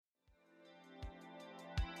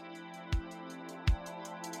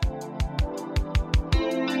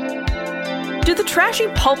Do the trashy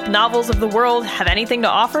pulp novels of the world have anything to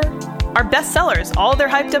offer? Are bestsellers all they're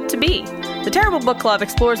hyped up to be? The Terrible Book Club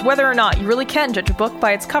explores whether or not you really can judge a book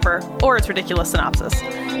by its cover or its ridiculous synopsis.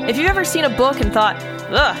 If you've ever seen a book and thought,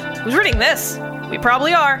 ugh, who's reading this? We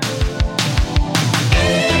probably are.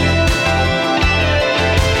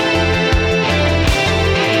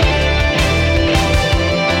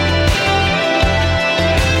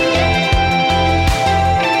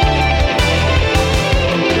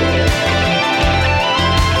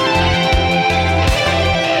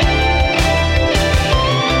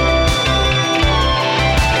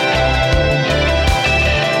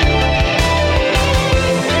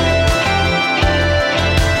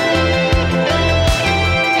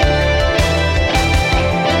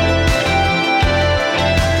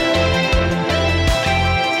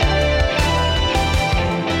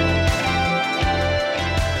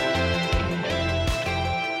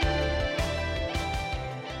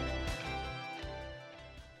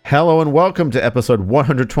 Hello and welcome to episode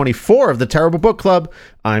 124 of the Terrible Book Club.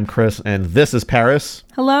 I'm Chris and this is Paris.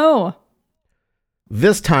 Hello.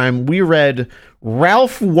 This time we read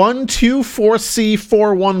Ralph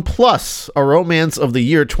 124C41 Plus, a romance of the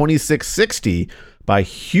year 2660 by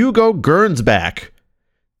Hugo Gernsback.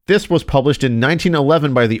 This was published in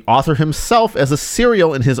 1911 by the author himself as a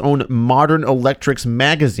serial in his own Modern Electrics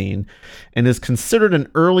magazine and is considered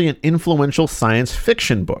an early and influential science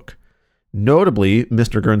fiction book. Notably,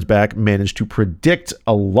 Mr. Gernsback managed to predict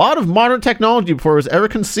a lot of modern technology before it was ever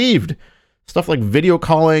conceived. Stuff like video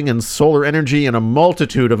calling and solar energy and a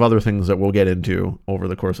multitude of other things that we'll get into over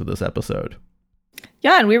the course of this episode.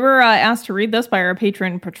 Yeah, and we were asked to read this by our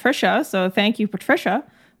patron, Patricia. So thank you, Patricia,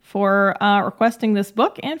 for requesting this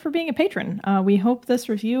book and for being a patron. We hope this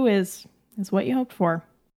review is what you hoped for.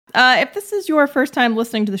 If this is your first time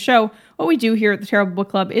listening to the show, what we do here at the Terrible Book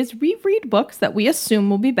Club is we read books that we assume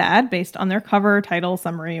will be bad based on their cover, title,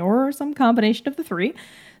 summary, or some combination of the three.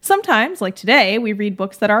 Sometimes, like today, we read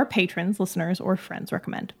books that our patrons, listeners, or friends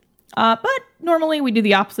recommend. But normally we do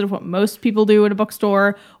the opposite of what most people do at a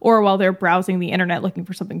bookstore or while they're browsing the internet looking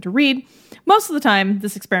for something to read. Most of the time,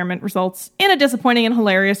 this experiment results in a disappointing and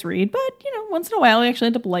hilarious read, but, once in a while we actually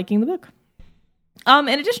end up liking the book. In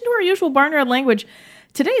addition to our usual barnyard language,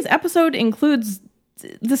 today's episode includes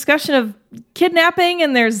discussion of kidnapping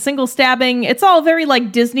and there's single stabbing. It's all very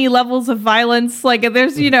like Disney levels of violence. Like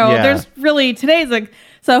there's, there's really today's like,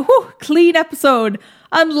 so clean episode.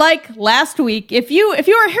 Unlike last week, if you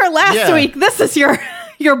were here last week, this is your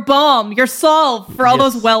balm, your salve for all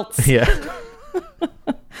those welts. Yeah.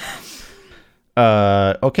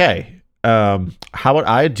 Okay. How about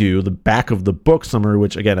I do the back of the book summary,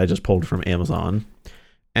 which again I just pulled from Amazon.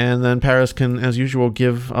 And then Paris can, as usual,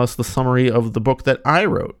 give us the summary of the book that I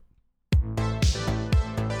wrote.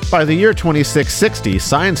 By the year 2660,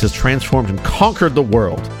 science has transformed and conquered the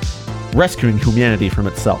world, rescuing humanity from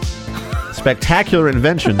itself. Spectacular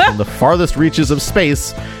inventions from the farthest reaches of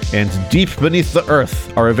space and deep beneath the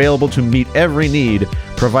earth are available to meet every need,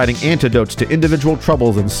 providing antidotes to individual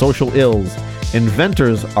troubles and social ills.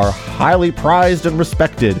 Inventors are highly prized and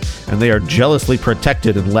respected, and they are jealously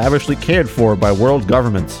protected and lavishly cared for by world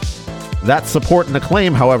governments. That support and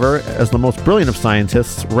acclaim, however, as the most brilliant of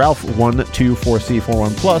scientists, Ralph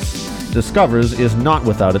 124C41 Plus discovers is not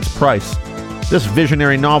without its price. This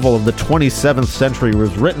visionary novel of the 27th century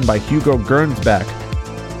was written by Hugo Gernsback,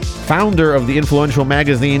 founder of the influential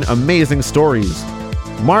magazine Amazing Stories.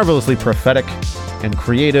 Marvelously prophetic and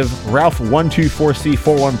creative, Ralph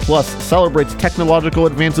 124C41 Plus celebrates technological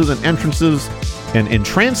advances and entrances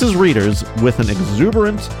readers with an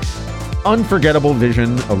exuberant, unforgettable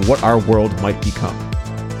vision of what our world might become.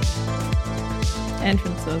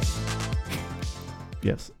 Entrances.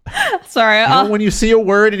 Yes. Sorry. When you see a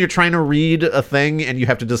word and you're trying to read a thing and you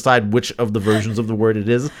have to decide which of the versions of the word it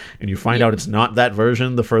is, and you find out it's not that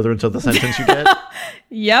version the further into the sentence you get?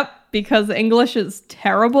 Yep, because English is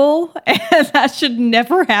terrible and that should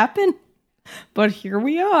never happen. But here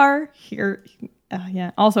we are.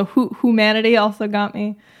 Also, humanity also got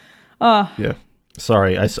me. Yeah.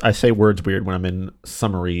 Sorry, I say words weird when I'm in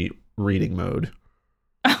summary reading mode.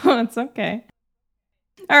 Oh, it's okay.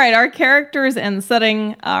 All right, our characters and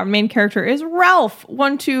setting. Our main character is Ralph,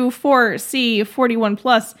 124C41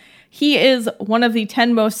 Plus. He is one of the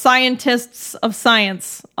 10 most scientists of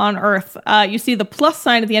science on Earth. You see the plus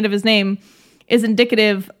sign at the end of his name is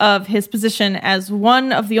indicative of his position as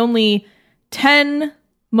one of the only 10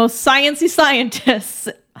 most sciencey scientists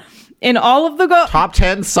in all of the... Top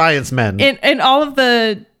 10 science men. In all of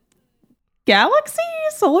the galaxy,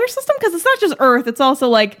 solar system? Because it's not just Earth, it's also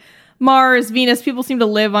like Mars, Venus. People seem to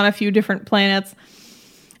live on a few different planets.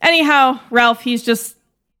 Anyhow, Ralph, he's just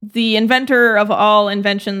the inventor of all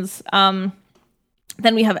inventions. Then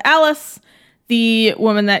we have Alice, the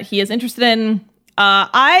woman that he is interested in.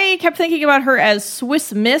 I kept thinking about her as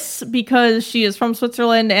Swiss Miss because she is from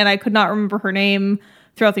Switzerland, and I could not remember her name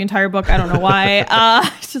throughout the entire book. I don't know why.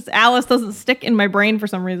 It's just Alice doesn't stick in my brain for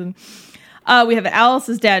some reason. We have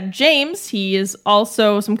Alice's dad, James. He is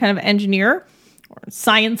also some kind of engineer or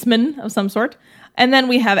scienceman of some sort. And then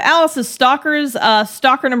we have Alice's stalkers,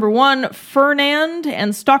 stalker number 1, Fernand,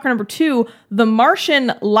 and stalker number 2, the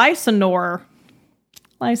Martian Lysanor.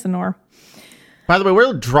 Lysanor. By the way,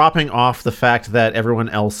 we're dropping off the fact that everyone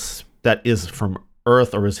else that is from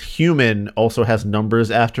Earth or is human also has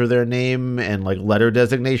numbers after their name and like letter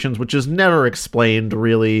designations, which is never explained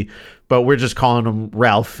really, but we're just calling them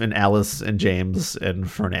Ralph and Alice and James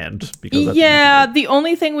and Fernand because that's the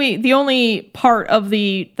only part of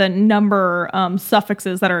the number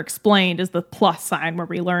suffixes that are explained is the plus sign, where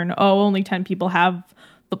we learn only 10 people have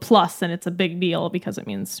the plus, and it's a big deal because it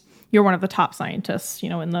means you're one of the top scientists,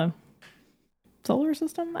 in the solar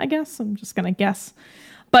system, I guess. I'm just gonna guess.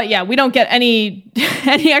 But yeah, we don't get any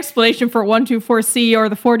explanation for 124C or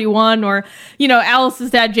the 41, or, Alice's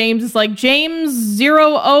dad, James, is like James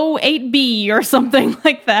 008B or something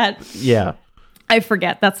like that. Yeah. I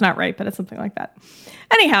forget. That's not right, but it's something like that.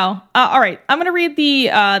 Anyhow, all right. I'm going to read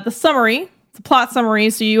the summary, the plot summary,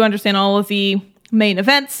 so you understand all of the main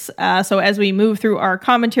events. So as we move through our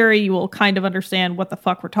commentary, you will kind of understand what the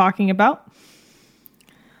fuck we're talking about.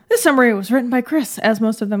 This summary was written by Chris, as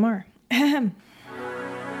most of them are.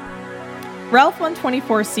 Ralph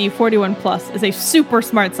 124C 41 Plus is a super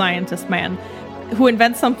smart scientist man who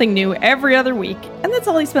invents something new every other week, and that's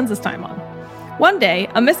all he spends his time on. One day,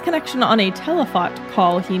 a misconnection on a telephone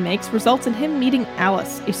call he makes results in him meeting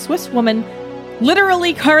Alice, a Swiss woman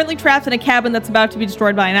literally currently trapped in a cabin that's about to be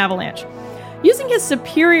destroyed by an avalanche. Using his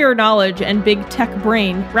superior knowledge and big tech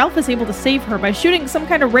brain, Ralph is able to save her by shooting some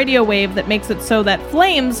kind of radio wave that makes it so that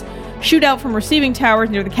flames shoot out from receiving towers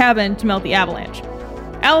near the cabin to melt the avalanche.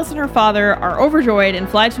 Alice and her father are overjoyed and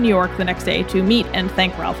fly to New York the next day to meet and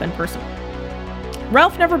thank Ralph in person.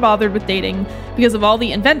 Ralph never bothered with dating because of all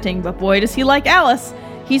the inventing, but boy does he like Alice.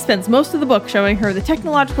 He spends most of the book showing her the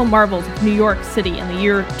technological marvels of New York City in the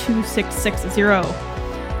year 2660.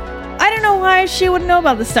 I don't know why she wouldn't know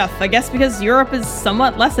about this stuff. I guess because Europe is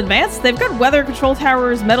somewhat less advanced. They've got weather control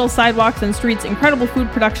towers, metal sidewalks and streets, incredible food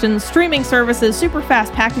production, streaming services, super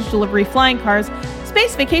fast package delivery, flying cars,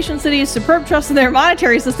 space vacation cities, superb trust in their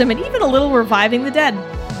monetary system, and even a little reviving the dead.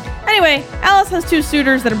 Anyway, Alice has 2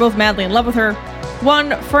 suitors that are both madly in love with her.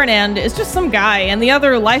 One, Fernand, is just some guy, and the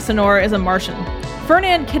other, Lysanor, is a Martian.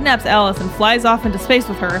 Fernand kidnaps Alice and flies off into space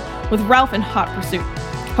with her, with Ralph in hot pursuit.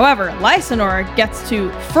 However, Lysanor gets to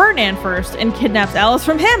Fernand first and kidnaps Alice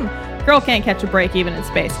from him. Girl can't catch a break even in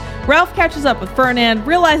space. Ralph catches up with Fernand,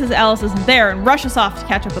 realizes Alice isn't there, and rushes off to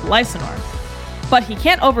catch up with Lysanor. But he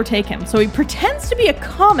can't overtake him, so he pretends to be a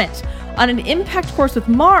comet on an impact course with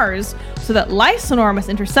Mars so that Lysanor must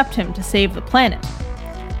intercept him to save the planet.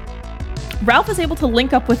 Ralph is able to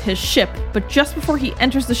link up with his ship, but just before he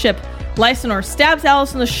enters the ship, Lysanor stabs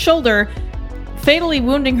Alice in the shoulder, fatally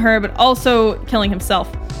wounding her, but also killing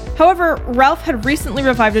himself. However, Ralph had recently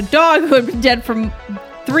revived a dog who had been dead for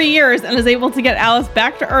 3 years and is able to get Alice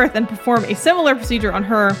back to Earth and perform a similar procedure on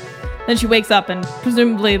her. Then she wakes up and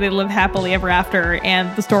presumably they live happily ever after,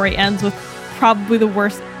 and the story ends with probably the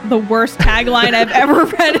worst tagline I've ever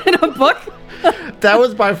read in a book. That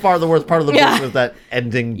was by far the worst part of the book, was that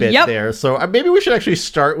ending bit there. So maybe we should actually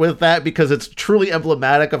start with that because it's truly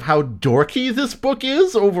emblematic of how dorky this book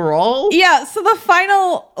is overall. Yeah, so the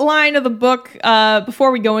final line of the book,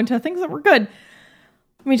 before we go into things that were good,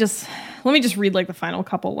 let me just read like the final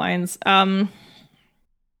couple lines. I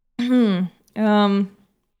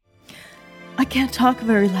can't talk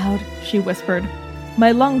very loud, she whispered.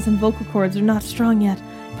 My lungs and vocal cords are not strong yet,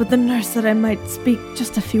 but the nurse said I might speak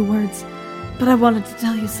just a few words. But I wanted to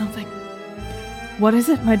tell you something. What is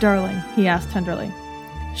it, my darling? He asked tenderly.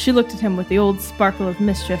 She looked at him with the old sparkle of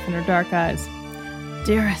mischief in her dark eyes.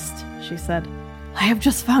 Dearest, she said, I have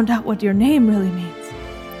just found out what your name really means.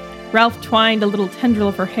 Ralph twined a little tendril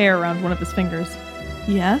of her hair around one of his fingers.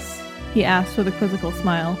 Yes? He asked with a quizzical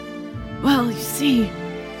smile. Well, you see,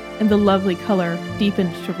 and the lovely color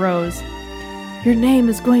deepened to rose. Your name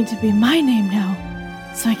is going to be my name now,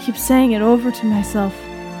 so I keep saying it over to myself.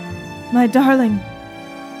 My darling,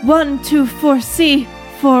 124C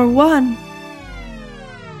 41.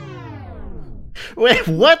 Wait,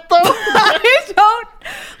 what though? I don't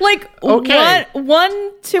okay. 1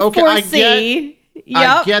 to 4C.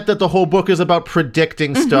 I get that the whole book is about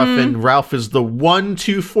predicting stuff, and Ralph is the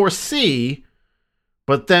 124C.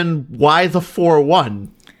 But then why the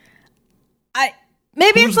 41?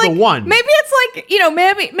 Maybe Who's it's like the one? Maybe it's like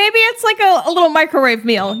maybe it's like a little microwave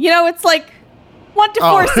meal. It's like 1 to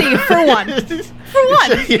 4C for one. For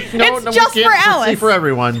one, it's just for Alice. C for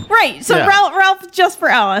everyone, right? So Ralph just for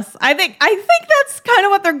Alice. I think that's kind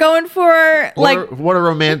of what they're going for. What a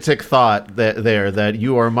romantic thought that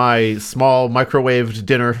you are my small microwaved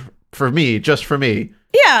dinner for me, just for me.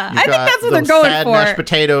 Yeah, I think that's what they're going sad for. Mashed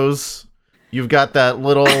potatoes. You've got that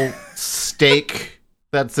little steak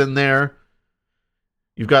that's in there.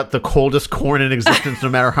 You've got the coldest corn in existence, no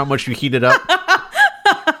matter how much you heat it up.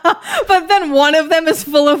 But then one of them is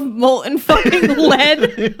full of molten fucking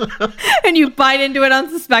lead, and you bite into it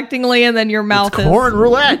unsuspectingly, and then your mouth is corn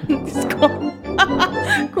roulette.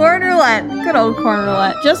 Corn roulette, good old corn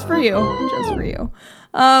roulette, just for you.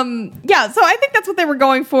 Yeah. So I think that's what they were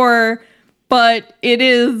going for, but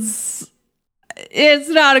it's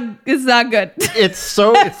not good. It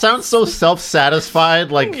sounds so self-satisfied.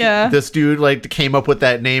 This dude came up with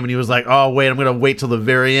that name and he was like, oh wait, I'm gonna wait till the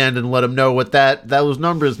very end and let him know what those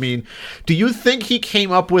numbers mean. Do you think he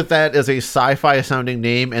came up with that as a sci-fi sounding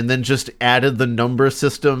name and then just added the number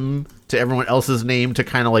system to everyone else's name to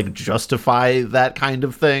kind of justify that kind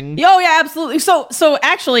of thing? Oh yeah, absolutely. So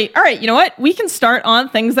actually, all right, you know what? We can start on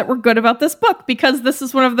things that were good about this book, because this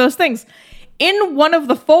is one of those things. In one of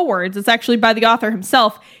the forewords, it's actually by the author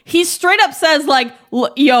himself, he straight up says,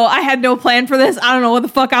 yo, I had no plan for this. I don't know what the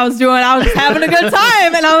fuck I was doing. I was just having a good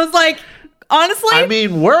time. And I was like, honestly? I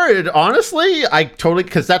mean, honestly, I totally,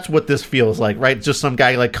 because that's what this feels like, right? Just some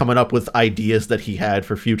guy coming up with ideas that he had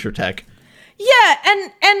for future tech. Yeah,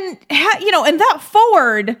 and that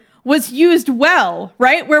forward was used well,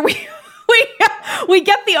 right? Where we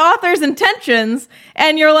get the author's intentions,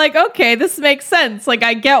 and you're like, okay, this makes sense.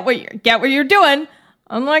 I get what you're doing.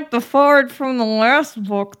 Unlike the forward from the last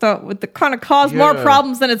book that kind of caused more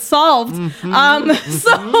problems than it solved. Mm-hmm.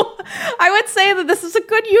 So I would say that this is a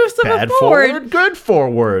good use of a forward. Good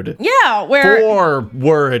forward. Yeah, where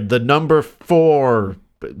forward, the number 4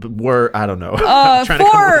 word. I don't know.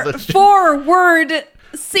 Forward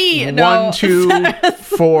C. 1, 2,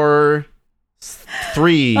 4.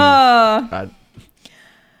 3.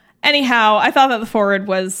 Anyhow, I thought that the forward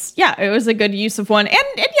was, it was a good use of one. And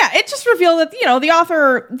it just revealed that, the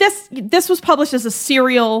author, this was published as a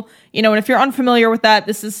serial, and if you're unfamiliar with that,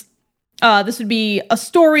 this would be a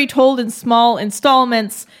story told in small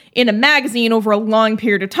installments in a magazine over a long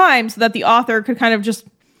period of time, so that the author could kind of just,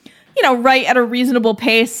 write at a reasonable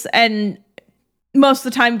pace and most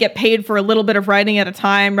of the time get paid for a little bit of writing at a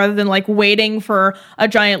time, rather than waiting for a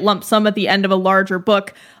giant lump sum at the end of a larger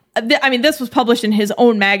book. This was published in his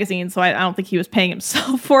own magazine, so I don't think he was paying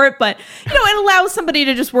himself for it, but it allows somebody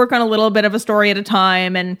to just work on a little bit of a story at a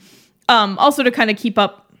time, and also to kind of keep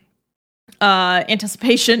up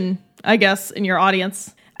anticipation, I guess, in your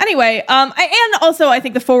audience. Anyway, and also I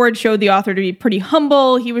think the forward showed the author to be pretty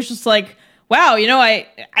humble. He was just like, wow, I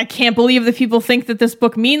can't believe that people think that this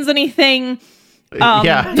book means anything.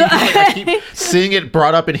 I keep seeing it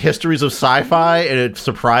brought up in histories of sci-fi, and it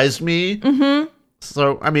surprised me. Mm-hmm.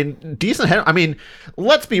 So, decent.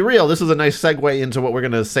 Let's be real. This is a nice segue into what we're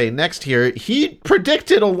going to say next here. He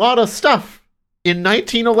predicted a lot of stuff in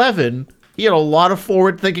 1911. He had a lot of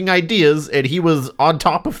forward-thinking ideas, and he was on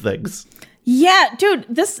top of things. Yeah, dude,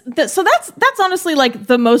 so that's honestly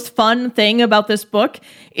the most fun thing about this book,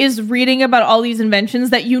 is reading about all these inventions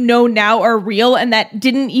that now are real, and that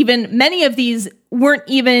many of these weren't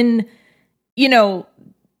even,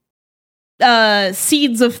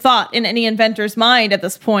 seeds of thought in any inventor's mind at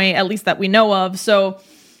this point, at least that we know of. So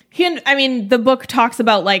the book talks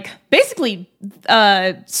about basically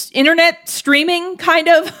internet streaming, kind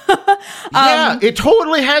of. It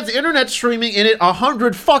totally has internet streaming in it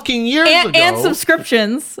 100 fucking years ago. And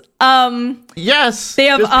subscriptions. Yes. They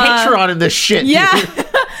have there's Patreon in this shit. Yeah.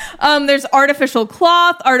 There's artificial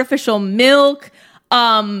cloth, artificial milk,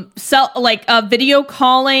 video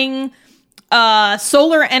calling,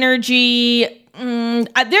 solar energy.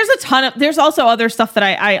 There's also other stuff that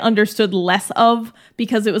I understood less of,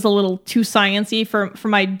 because it was a little too sciencey for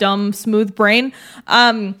my dumb, smooth brain.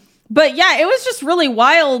 But yeah, it was just really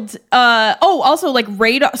wild. Also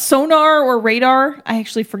radar, sonar or radar. I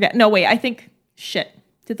actually forget. No, wait, I think,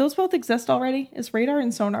 did those both exist already? Is radar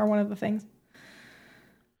and sonar one of the things?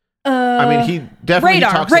 He definitely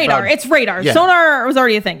talks radar. about... It's radar. Yeah. Sonar was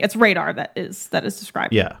already a thing. It's radar that is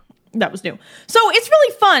described. Yeah. That was new. So it's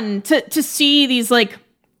really fun to see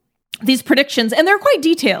these predictions, and they're quite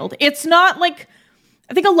detailed. It's not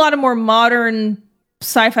I think a lot of more modern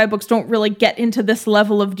sci-fi books don't really get into this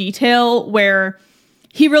level of detail, where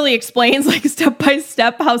he really explains step by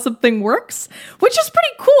step how something works, which is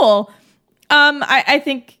pretty cool. I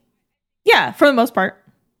think Yeah, for the most part.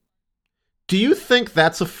 Do you think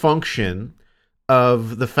that's a function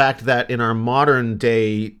of the fact that in our modern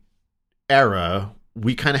day era,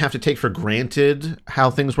 we kind of have to take for granted how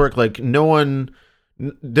things work? Like,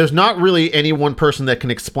 there's not really any one person that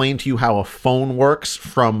can explain to you how a phone works,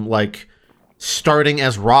 from like starting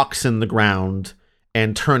as rocks in the ground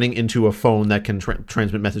and turning into a phone that can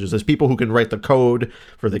transmit messages. There's people who can write the code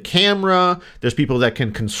for the camera. There's people that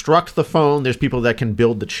can construct the phone. There's people that can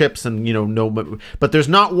build the chips and, but there's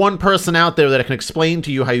not one person out there that can explain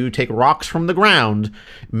to you how you take rocks from the ground,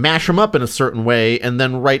 mash them up in a certain way, and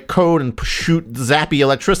then write code and shoot zappy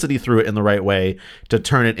electricity through it in the right way to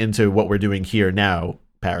turn it into what we're doing here now,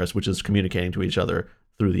 Paris, which is communicating to each other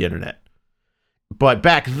through the internet. But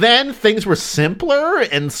back then, things were simpler,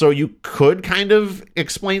 and so you could kind of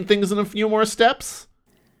explain things in a few more steps.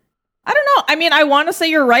 I don't know. I mean, I want to say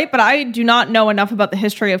you're right, but I do not know enough about the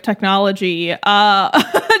history of technology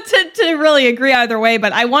to really agree either way.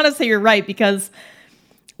 But I want to say you're right, because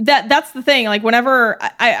that's the thing. Like, whenever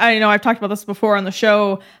I know I've talked about this before on the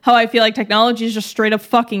show, how I feel like technology is just straight up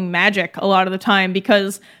fucking magic a lot of the time,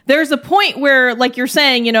 because there's a point where, like you're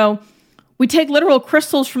saying, we take literal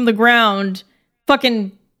crystals from the ground,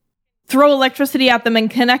 fucking throw electricity at them and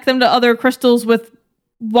connect them to other crystals with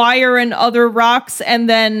wire and other rocks, and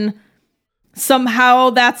then somehow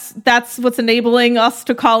that's what's enabling us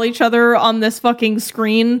to call each other on this fucking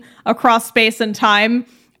screen across space and time.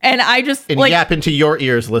 And I just yap into your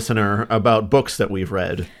ears, listener, about books that we've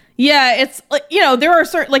read. Yeah, it's like, there are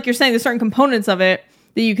certain, like you're saying, there's certain components of it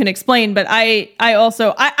that you can explain, but I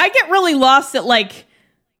also get really lost at like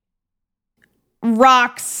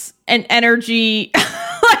rocks and energy. Like,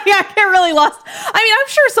 I get really lost. I mean, I'm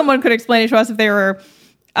sure someone could explain it to us if they were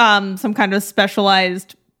some kind of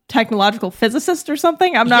specialized technological physicist or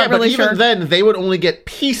something. I'm not really sure. Even then, they would only get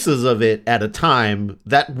pieces of it at a time.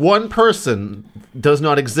 That one person does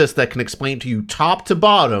not exist that can explain to you top to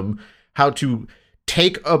bottom how to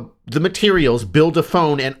take the materials, build a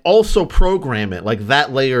phone, and also program it. Like,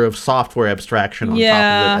 that layer of software abstraction on top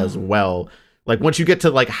of it as well. Like, once you get to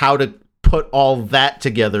like how to put all that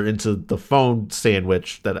together into the phone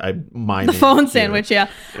sandwich that I mind. The phone sandwich, yeah.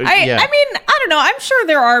 I mean, I don't know. I'm sure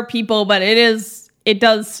there are people, but it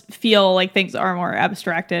does feel like things are more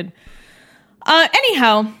abstracted.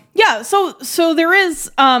 Anyhow, yeah. So there is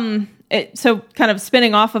so kind of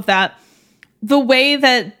spinning off of that, the way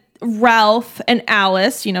that Ralph and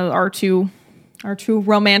Alice, our two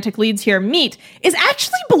romantic leads here, meet is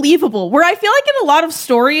actually believable. Where I feel like in a lot of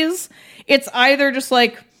stories, it's either just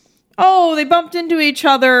like, oh, they bumped into each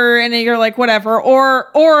other and you're like, whatever.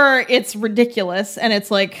 Or it's ridiculous and it's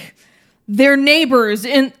like they're neighbors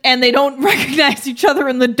and they don't recognize each other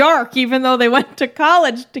in the dark, even though they went to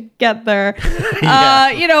college together.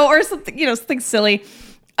 Or something silly.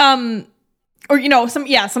 Somehow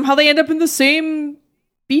they end up in the same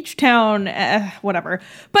beach town, whatever.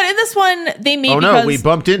 But in this one, they meet because... we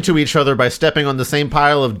bumped into each other by stepping on the same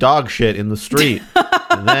pile of dog shit in the street.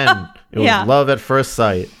 And then it was love at first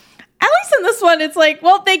sight. At least in this one, it's like,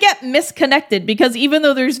 well, they get misconnected because even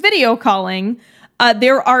though there's video calling,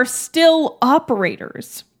 there are still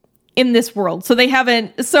operators in this world. So they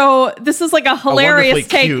haven't. So this is like a hilarious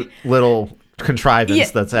cute little contrivance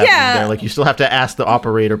that's happening there. Like, you still have to ask the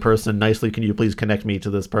operator person nicely, can you please connect me to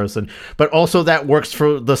this person? But also that works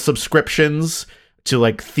for the subscriptions to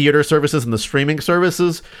like theater services and the streaming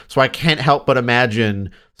services. So I can't help but imagine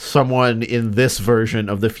someone in this version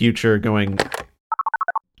of the future going,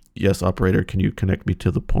 yes, operator, can you connect me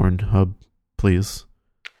to the Pornhub, please?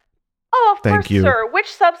 Oh, of Thank course, you. Sir.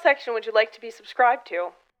 Which subsection would you like to be subscribed to?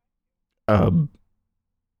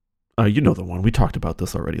 You know the one. We talked about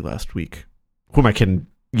this already last week. Who am I kidding?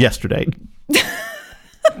 Yesterday.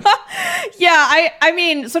 Yeah, I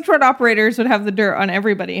mean, switchboard operators would have the dirt on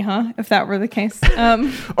everybody, huh? If that were the case.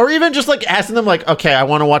 Or even just like asking them like, okay, I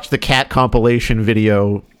want to watch the cat compilation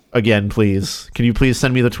video again, please. Can you please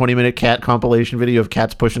send me the 20-minute cat compilation video of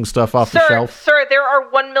cats pushing stuff off the shelf? Sir, there are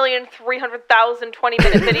 1,300,000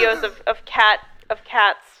 20-minute videos of cats.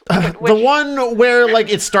 The one where like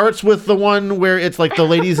it starts with the one where it's like the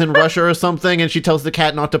lady's in Russia or something and she tells the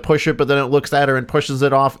cat not to push it, but then it looks at her and pushes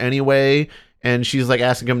it off anyway, and she's like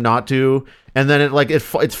asking him not to, and then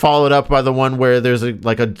it's followed up by the one where there's a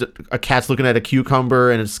cat's looking at a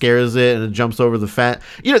cucumber and it scares it and it jumps over the fat.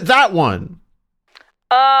 That one.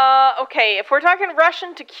 Okay, if we're talking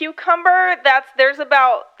Russian to cucumber, there's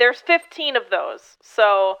 15 of those,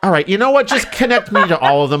 so... All right, you know what? Just connect me to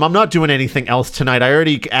all of them. I'm not doing anything else tonight. We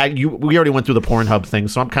already went through the Pornhub thing,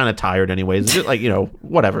 so I'm kind of tired anyways. Just like,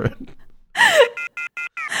 whatever.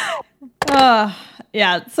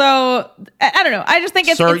 Yeah. So I don't know. I just think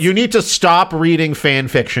Sir, you need to stop reading fan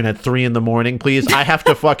fiction at 3 a.m, please. I have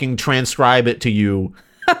to fucking transcribe it to you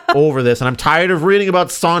over this, and I'm tired of reading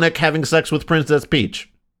about Sonic having sex with Princess Peach.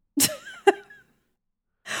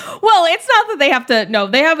 Well, it's not that they have to. No,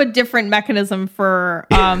 they have a different mechanism for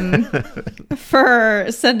for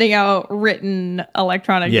sending out written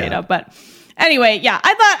electronic data. But anyway, yeah,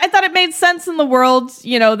 I thought it made sense in the world,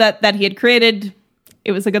 that he had created.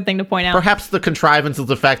 It was a good thing to point out. Perhaps the contrivance is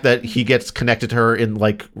the fact that he gets connected to her in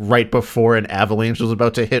right before an avalanche was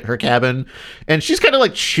about to hit her cabin, and she's kind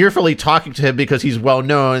of cheerfully talking to him because he's well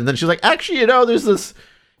known, and then she's like, actually, there's this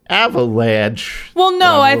avalanche. Well,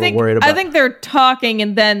 no, I think they're talking,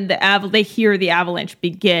 and then they hear the avalanche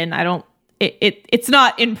begin. It's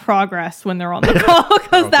not in progress when they're on the call,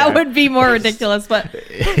 because that would be more ridiculous. But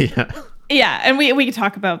yeah, and we can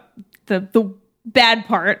talk about the bad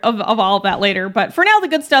part of all of that later. But for now, the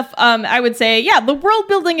good stuff, I would say, the world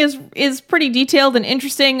building is pretty detailed and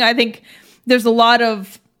interesting. I think there's a lot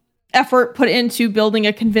of effort put into building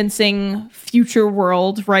a convincing future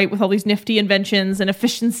world, right, with all these nifty inventions and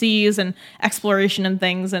efficiencies and exploration and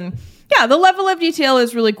things. And the level of detail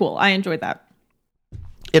is really cool. I enjoyed that.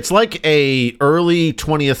 It's like a early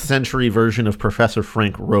 20th century version of Professor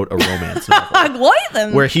Frank wrote a romance novel.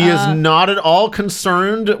 Where he is not at all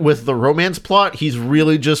concerned with the romance plot. He's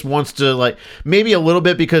really just wants to, maybe a little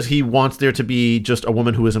bit because he wants there to be just a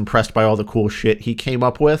woman who is impressed by all the cool shit he came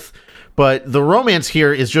up with. But the romance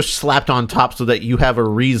here is just slapped on top so that you have a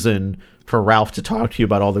reason for Ralph to talk to you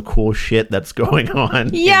about all the cool shit that's going on in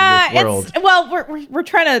this world. We're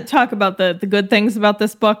trying to talk about the good things about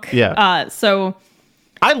this book. Yeah. So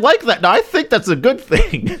I like that. No, I think that's a good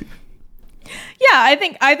thing. Yeah, I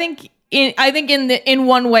think in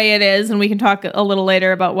one way it is, and we can talk a little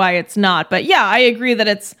later about why it's not. But yeah, I agree that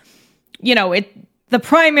it's, the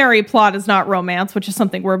primary plot is not romance, which is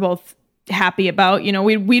something we're both happy about.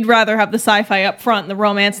 We'd rather have the sci-fi up front and the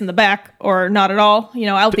romance in the back, or not at all.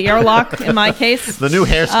 Out the airlock in my case. The new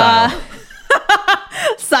hairstyle.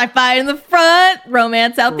 Sci-fi in the front,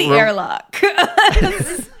 romance out the airlock.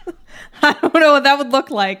 I don't know what that would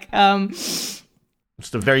look like.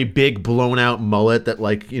 Just a very big blown out mullet that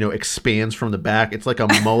expands from the back. It's like a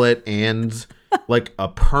mullet and a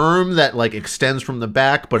perm that extends from the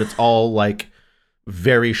back, but it's all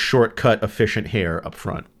very shortcut, efficient hair up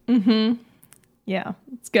front. Mm-hmm. Yeah,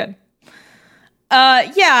 it's good.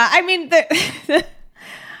 I mean,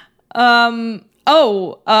 Patreon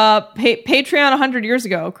 100 years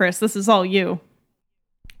ago, Chris, this is all you.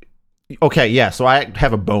 Okay, yeah, so I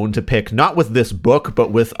have a bone to pick, not with this book,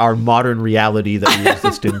 but with our modern reality that we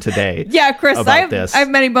exist in today. Yeah, Chris, I have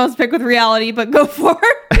many bones to pick with reality, but go for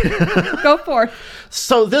it. Go for it.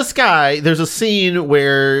 So this guy, there's a scene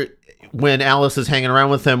where when Alice is hanging around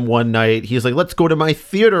with him one night, he's like, let's go to my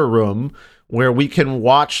theater room where we can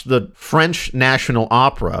watch the French National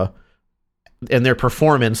Opera and their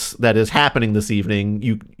performance that is happening this evening.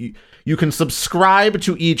 You can subscribe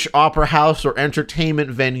to each opera house or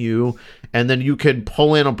entertainment venue, and then you can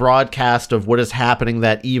pull in a broadcast of what is happening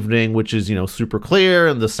that evening, which is, super clear,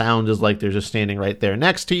 and the sound is like they're just standing right there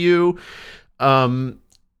next to you.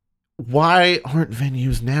 Why aren't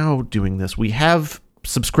venues now doing this? We have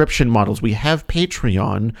subscription models. We have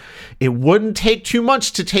Patreon. It wouldn't take too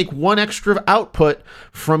much to take one extra output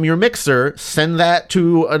from your mixer, send that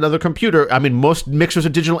to another computer. I mean, most mixers are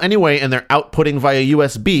digital anyway, and they're outputting via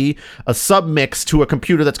USB, a submix to a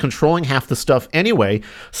computer that's controlling half the stuff anyway.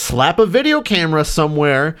 Slap a video camera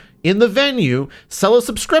somewhere in the venue, sell a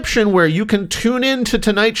subscription where you can tune in to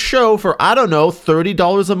tonight's show for, I don't know,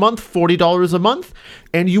 $30 a month, $40 a month,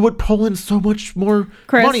 and you would pull in so much more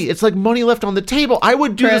money. It's like money left on the table. I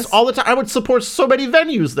would do this all the time. I would support so many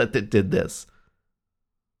venues that did this.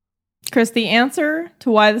 Chris, the answer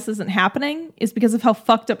to why this isn't happening is because of how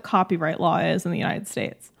fucked up copyright law is in the United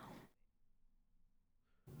States.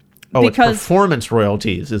 Oh, it's performance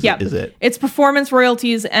royalties, is it? It's performance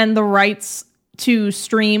royalties and the rights to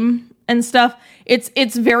stream and stuff.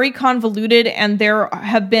 It's very convoluted, and there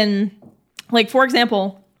have been, for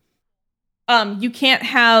example, you can't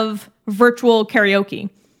have virtual karaoke.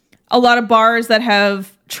 A lot of bars that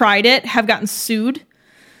have tried it have gotten sued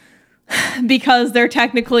because they're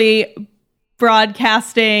technically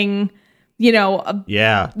broadcasting,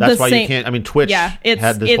 yeah, that's why you can't. I mean, Twitch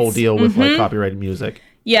had this whole deal with copyrighted music.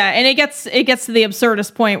 Yeah, and it gets to the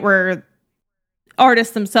absurdist point where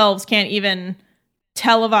artists themselves can't even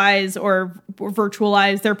televise or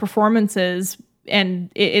virtualize their performances,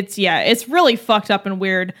 and it's really fucked up and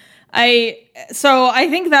weird. So I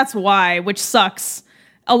think that's why, which sucks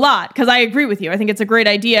a lot, because I agree with you. I think it's a great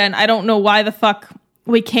idea, and I don't know why the fuck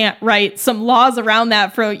we can't write some laws around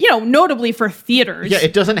that for, notably for theaters. Yeah,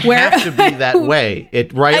 it doesn't have to be that way.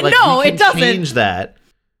 Right? Like, no, we can it doesn't change that.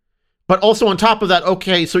 But also on top of that,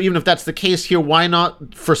 okay, so even if that's the case here, why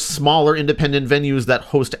not for smaller independent venues that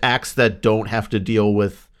host acts that don't have to deal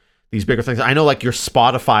with these bigger things? I know like your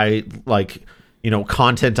Spotify, like,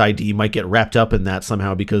 content ID might get wrapped up in that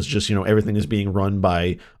somehow because just, everything is being run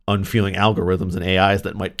by unfeeling algorithms and AIs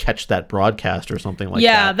that might catch that broadcast or something like that.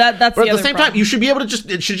 Yeah, that's but the at the same time, you should be able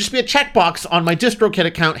to it should just be a checkbox on my DistroKid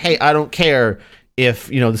account. Hey, I don't care if,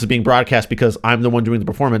 this is being broadcast because I'm the one doing the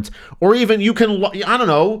performance. Or even you can, I don't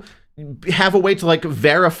know, have a way to like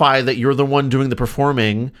verify that you're the one doing the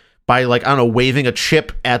performing by like, I don't know, waving a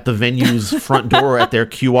chip at the venue's front door at their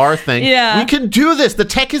QR thing. Yeah. We can do this. The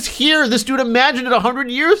tech is here. This dude imagined it 100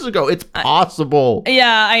 years ago. It's possible.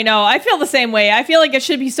 Yeah, I know. I feel the same way. I feel like it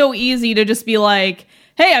should be so easy to just be like,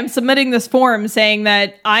 hey, I'm submitting this form saying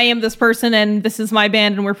that I am this person and this is my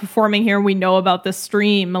band and we're performing here and we know about this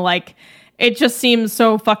stream. Like, it just seems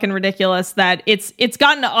so fucking ridiculous that it's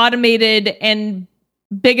gotten automated and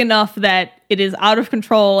big enough that it is out of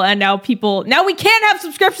control, and now we can't have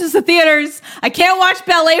subscriptions to theaters. I can't watch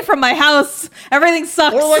ballet from my house. Everything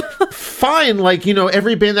sucks. Or like, fine, like,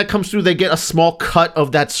 every band that comes through, they get a small cut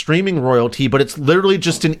of that streaming royalty, but it's literally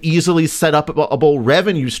just an easily set upable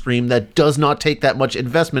revenue stream that does not take that much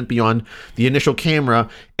investment beyond the initial camera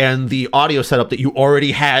and the audio setup that you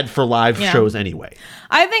already had for live shows anyway.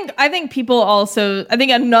 I think people also, I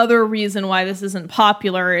think another reason why this isn't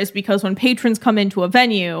popular is because when patrons come into a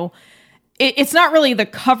venue, it's not really the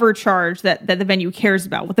cover charge that the venue cares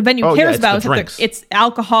about. What the venue cares about is that it's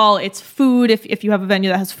alcohol, it's food, if you have a venue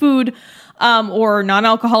that has food, or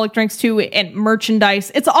non-alcoholic drinks too, and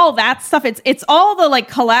merchandise. It's all that stuff. It's all the like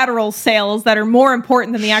collateral sales that are more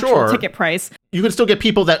important than the actual ticket price. You can still get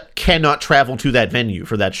people that cannot travel to that venue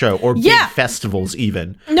for that show, or big festivals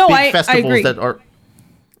even. No, big festivals I agree. That are...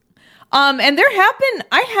 And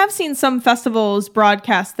I have seen some festivals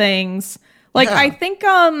broadcast things. Like, I think,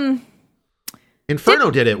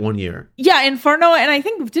 Inferno did it one year. Yeah, Inferno, and I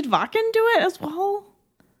think, did Wacken do it as well?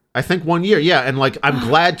 I think 1 year, yeah. And, like, I'm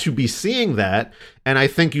glad to be seeing that, and I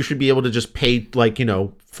think you should be able to just pay, like,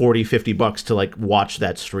 $40-$50 to, like, watch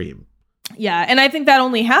that stream. Yeah, and I think that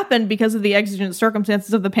only happened because of the exigent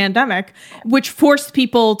circumstances of the pandemic, which forced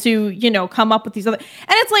people to, come up with these other...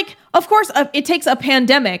 And it's like, of course, it takes a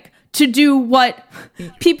pandemic to do what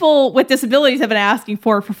people with disabilities have been asking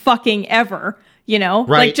for fucking ever, right?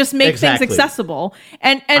 Like, just make things accessible.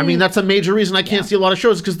 And I mean, that's a major reason I can't see a lot of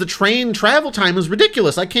shows, because the train travel time is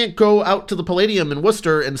ridiculous. I can't go out to the Palladium in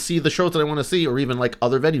Worcester and see the shows that I want to see, or even like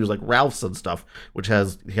other venues like Ralph's and stuff, which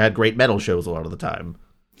had great metal shows a lot of the time.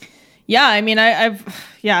 Yeah, I mean, I've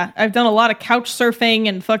done a lot of couch surfing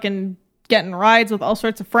and fucking getting rides with all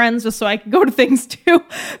sorts of friends just so I can go to things too,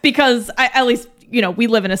 because at least, we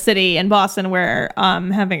live in a city in Boston where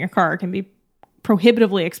having a car can be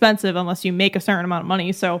prohibitively expensive unless you make a certain amount of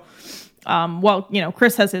money. So,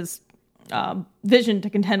 Chris has his vision to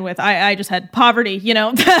contend with. I just had poverty,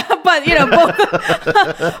 but, both,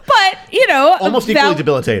 but, almost equally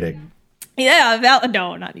debilitating. Yeah,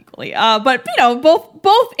 no, not equally. But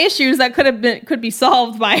both issues that could be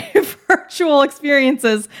solved by virtual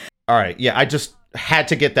experiences. All right, yeah, I just had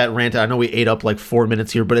to get that rant. I know we ate up like 4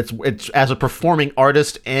 minutes here, but it's as a performing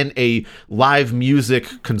artist and a live music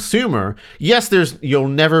consumer. Yes, you'll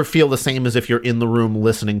never feel the same as if you're in the room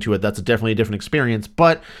listening to it. That's definitely a different experience.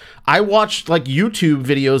 But I watched like YouTube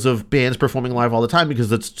videos of bands performing live all the time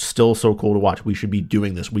because it's still so cool to watch. We should be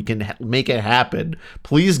doing this. We can make it happen.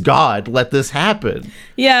 Please, God, let this happen.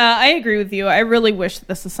 Yeah, I agree with you. I really wish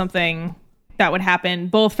this is something that would happen,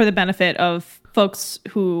 both for the benefit of folks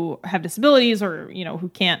who have disabilities or, who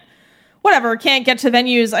can't get to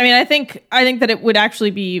venues. I mean, I think that it would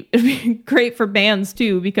actually be great for bands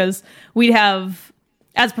too, because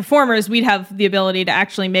as performers, we'd have the ability to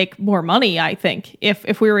actually make more money, I think,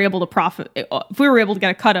 if we were able to if we were able to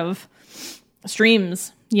get a cut of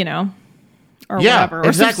streams, or whatever. Or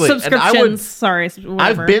exactly. Subscriptions. Whatever.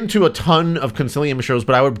 I've been to a ton of Concilium shows,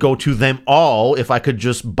 but I would go to them all if I could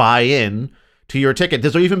just buy in to your ticket.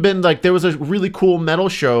 There's even been there was a really cool metal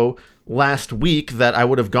show last week that I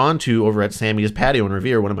would have gone to over at Sammy's Patio in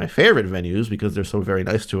Revere, one of my favorite venues because they're so very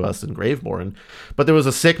nice to us in Graveborn. But there was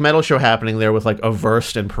a sick metal show happening there with like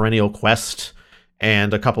Averst and Perennial Quest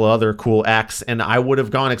and a couple of other cool acts, and I would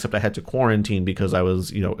have gone, except I had to quarantine because I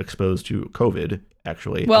was, exposed to COVID.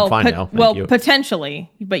 Actually, well, I'm fine now. Thank you.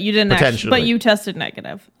 Potentially, but you didn't. Actually, but you tested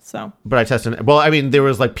negative. So, but I tested. Well, I mean, there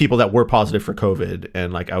was like people that were positive for COVID,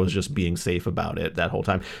 and like I was just being safe about it that whole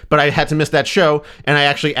time. But I had to miss that show, and I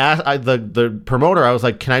actually asked the promoter. I was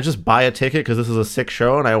like, "Can I just buy a ticket because this is a sick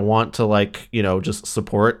show, and I want to just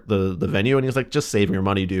support the venue?" And he's like, "Just save your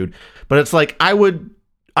money, dude." But it's like I would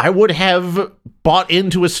have bought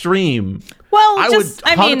into a stream. Well, I would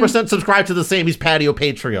 100% subscribe to the Sammy's Patio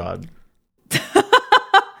Patreon.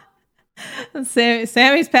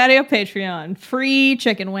 Sammy's Patio Patreon, free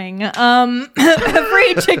chicken wing.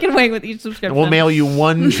 Free chicken wing with each subscription. We'll mail you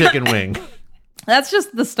one chicken wing. That's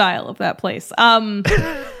just the style of that place. Shit,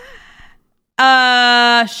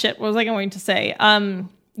 what was I going to say?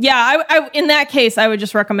 Yeah, I in that case, I would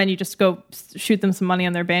just recommend you just go shoot them some money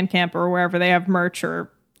on their Bandcamp or wherever they have merch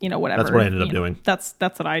or whatever. That's what I ended up doing. That's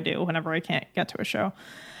what I do whenever I can't get to a show.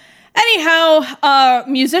 Anyhow,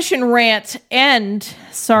 musician rant end.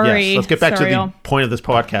 Sorry. Yes, let's get back to the point of this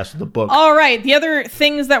podcast, the book. All right, the other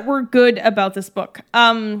things that were good about this book.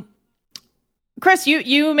 Chris,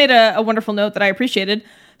 you made a wonderful note that I appreciated.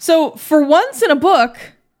 So for once in a book,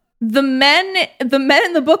 the men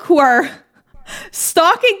in the book who are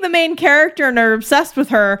stalking the main character and are obsessed with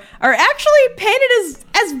her are actually painted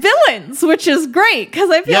as villains, which is great because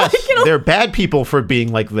I feel like they're bad people for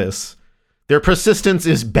being like this. Their persistence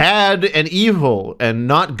is bad and evil and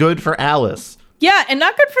not good for Alice. Yeah, and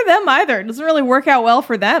not good for them either. It doesn't really work out well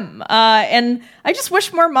for them. And I just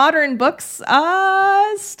wish more modern books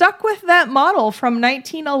stuck with that model from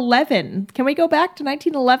 1911. Can we go back to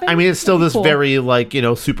 1911? I mean, it's still this very,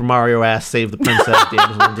 Super Mario-ass save the princess,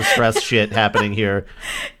 damsel in distress shit happening here.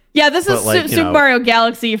 Yeah, this is Super Mario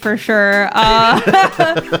Galaxy for sure.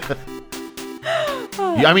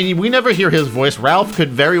 I mean, we never hear his voice. Ralph could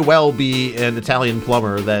very well be an Italian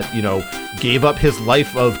plumber that, gave up his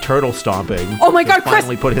life of turtle stomping. Oh my God, Chris,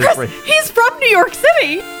 he's from New York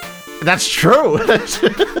City. That's true. It's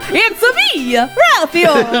me,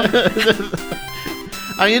 Ralphio.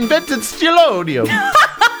 I invented Stilodium.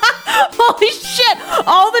 Holy shit!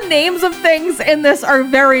 All the names of things in this are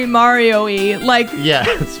very Mario-y. Yeah,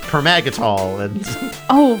 it's Permagatol and...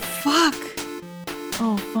 Oh, fuck.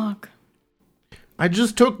 I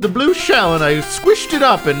just took the blue shell and I squished it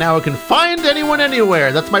up and now I can find anyone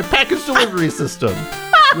anywhere. That's my package delivery system.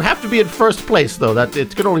 You have to be in first place, though.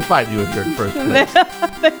 It can only find you if you're in first place.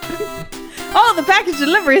 Oh, the package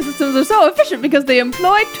delivery systems are so efficient because they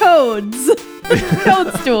employ toads.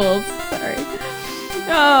 Toadstools. Sorry.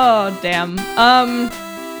 Oh, damn.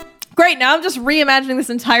 Great, now I'm just reimagining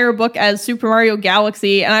this entire book as Super Mario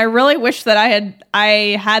Galaxy, and I really wish that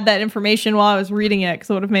I had that information while I was reading it,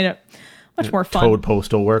 because it would have made it much more fun. Toad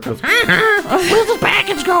postal worker. Where's the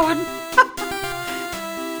package going?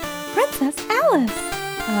 Princess Alice.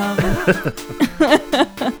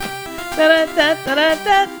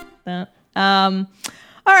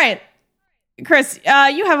 All right, Chris,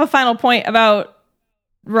 you have a final point about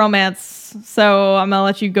romance, so I'm gonna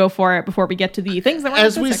let you go for it before we get to the things that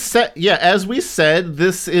as we said,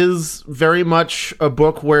 this is very much a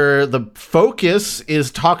book where the focus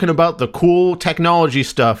is talking about the cool technology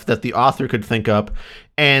stuff that the author could think up,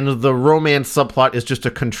 and the romance subplot is just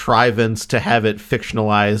a contrivance to have it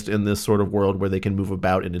fictionalized in this sort of world where they can move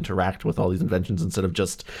about and interact with all these inventions instead of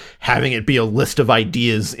just having it be a list of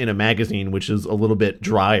ideas in a magazine, which is a little bit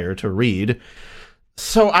drier to read.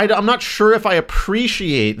 So I'm not sure if I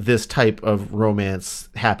appreciate this type of romance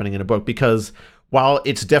happening in a book, because while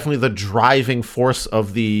it's definitely the driving force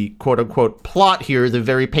of the quote-unquote plot here, the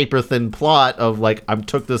very paper-thin plot of, like, I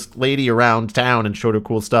took this lady around town and showed her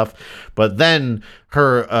cool stuff, but then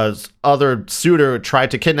her other suitor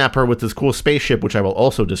tried to kidnap her with this cool spaceship, which I will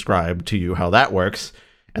also describe to you how that works.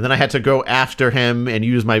 And then I had to go after him and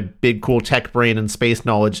use my big, cool tech brain and space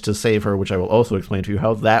knowledge to save her, which I will also explain to you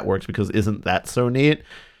how that works, because isn't that so neat?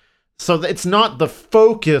 So it's not the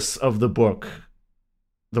focus of the book,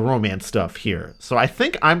 the romance stuff here. So I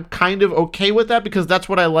think I'm kind of okay with that, because that's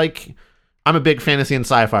what I like. I'm a big fantasy and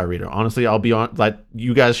sci-fi reader. Honestly, I'll be on, like,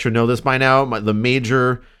 you guys should know this by now. The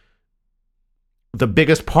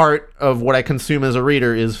biggest part of what I consume as a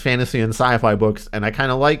reader is fantasy and sci-fi books, and I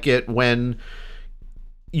kind of like it when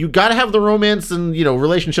you got to have the romance and,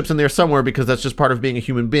 relationships in there somewhere, because that's just part of being a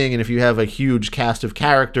human being. And if you have a huge cast of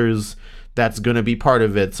characters that's going to be part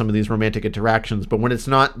of it, some of these romantic interactions. But when it's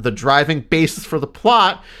not the driving basis for the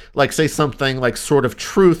plot, like say something like Sword of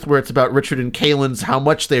Truth, where it's about Richard and Kaylin's, how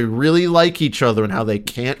much they really like each other and how they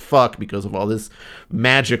can't fuck because of all this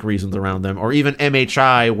magic reasons around them, or even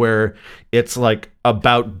MHI, where it's like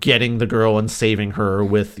about getting the girl and saving her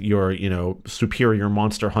with your, superior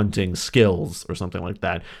monster hunting skills or something like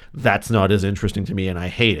that. That's not as interesting to me, and I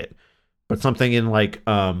hate it. But something in like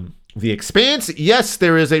The Expanse, yes,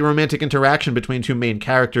 there is a romantic interaction between two main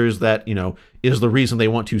characters that, is the reason they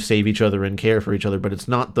want to save each other and care for each other, but it's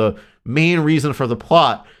not the main reason for the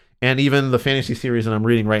plot. And even the fantasy series that I'm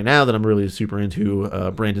reading right now that I'm really super into,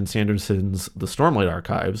 Brandon Sanderson's The Stormlight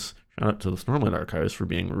Archives. Shout out to the Stormlight Archives for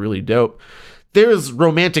being really dope. There's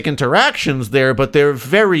romantic interactions there, but they're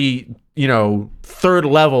very, third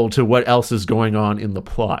level to what else is going on in the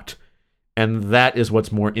plot. And that is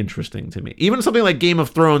what's more interesting to me. Even something like Game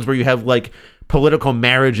of Thrones, where you have like political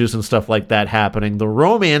marriages and stuff like that happening, the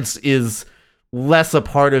romance is less a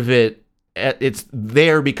part of it. It's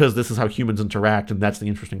there because this is how humans interact, and that's the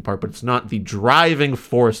interesting part, but it's not the driving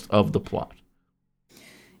force of the plot.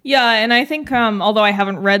 Yeah, and I think, although I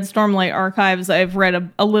haven't read Stormlight Archives, I've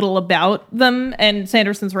read a little about them and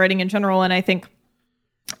Sanderson's writing in general, and I think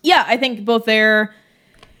both there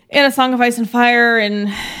and A Song of Ice and Fire and,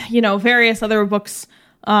 various other books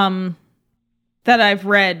that I've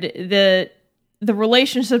read, the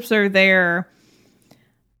relationships are there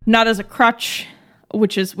not as a crutch,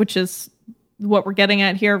 which is what we're getting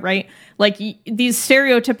at here, right? Like these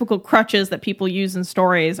stereotypical crutches that people use in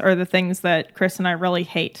stories are the things that Chris and I really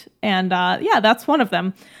hate. And that's one of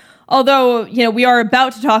them. Although, we are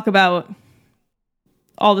about to talk about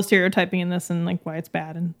all the stereotyping in this and like why it's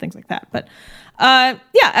bad and things like that. But at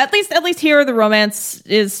least here the romance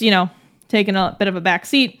is, taking a bit of a back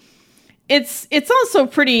seat. It's also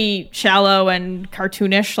pretty shallow and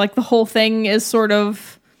cartoonish. Like the whole thing is sort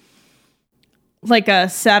of like a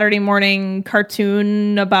Saturday morning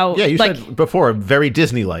cartoon about... Yeah, you said before, very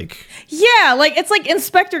Disney-like. Yeah, like it's like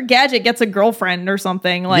Inspector Gadget gets a girlfriend or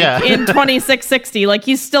something, like in 2660. Like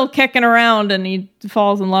he's still kicking around and he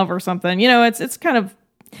falls in love or something. It's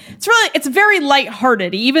very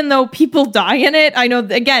lighthearted, even though people die in it. I know,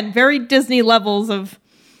 again, very Disney levels of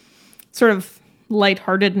sort of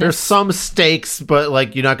lightheartedness. There's some stakes, but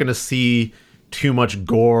like you're not going to see too much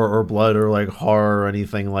gore or blood or like horror or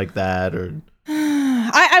anything like that. Or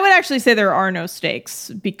I would actually say there are no stakes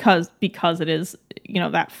because it is,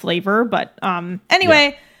 that flavor. But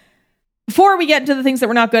anyway, before we get into the things that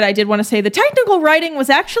were not good, I did want to say the technical writing was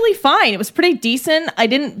actually fine. It was pretty decent.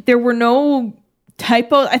 There were no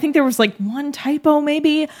typo. I think there was like one typo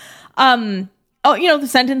maybe. The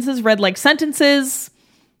sentences read like sentences.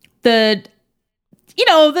 The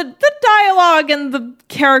dialogue and the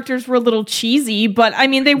characters were a little cheesy, but I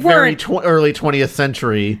mean, they weren't early 20th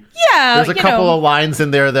century. Yeah. There's a couple of lines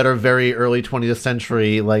in there that are very early 20th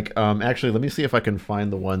century. Like, actually, let me see if I can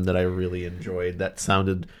find the one that I really enjoyed. That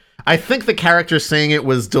sounded, I think the character saying it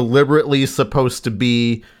was deliberately supposed to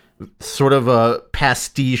be sort of a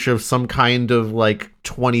pastiche of some kind of like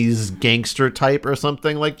 20s gangster type or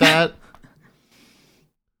something like that.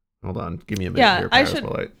 Hold on, give me a minute here. I should.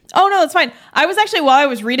 Oh no, that's fine. I was actually, while I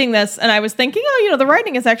was reading this, and I was thinking, the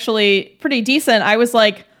writing is actually pretty decent. I was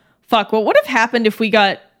like, fuck, what would have happened if we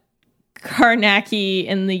got Karnaki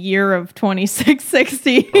in the year of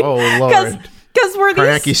 2660? Oh lord. Because were these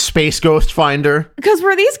Karnaki Space Ghost Finder? Because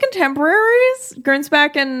were these contemporaries,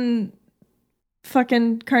 Gernsback and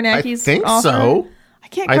fucking Karnaki's? I think author? so. I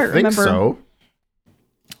can't quite remember. I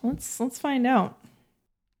think so. Let's find out.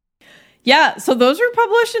 Yeah, so those were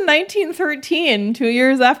published in 1913, 2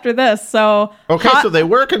 years after this. So okay, so they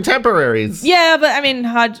were contemporaries. Yeah, but I mean,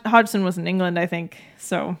 Hodgson was in England, I think.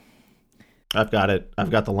 So I've got it.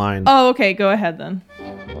 I've got the line. Oh, okay. Go ahead then.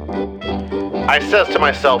 I says to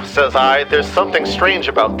myself, says I, there's something strange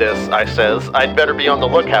about this, I says. I'd better be on the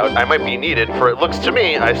lookout. I might be needed, for it looks to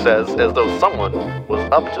me, I says, as though someone was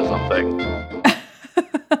up to something.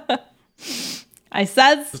 I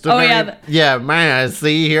says, yeah, man,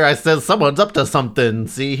 see here, I says someone's up to something,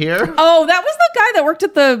 see here? Oh, that was the guy that worked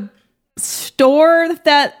at the store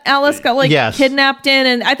that Alice got kidnapped in,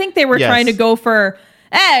 and I think they were trying to go for,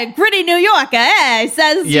 gritty New Yorker,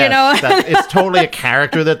 says, it's totally a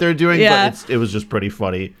character that they're doing, but it was just pretty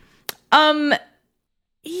funny. Let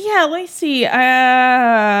me see,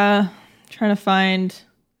 trying to find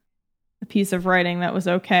a piece of writing that was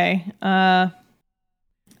okay.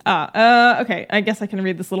 Okay, I guess I can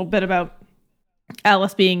read this little bit about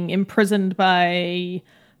Alice being imprisoned by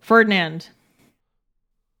Ferdinand.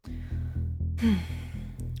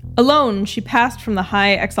 Alone, she passed from the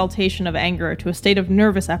high exaltation of anger to a state of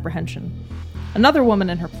nervous apprehension. Another woman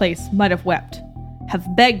in her place might have wept,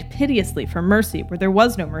 have begged piteously for mercy where there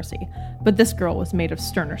was no mercy, but this girl was made of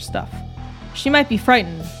sterner stuff. She might be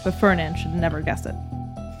frightened, but Fernand should never guess it.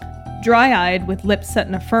 Dry-eyed, with lips set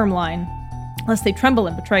in a firm line, lest they tremble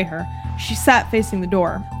and betray her, she sat facing the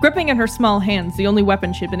door, gripping in her small hands the only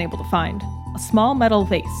weapon she had been able to find, a small metal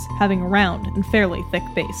vase having a round and fairly thick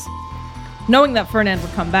base. Knowing that Fernand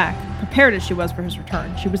would come back, prepared as she was for his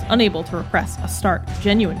return, she was unable to repress a start of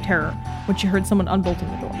genuine terror when she heard someone unbolting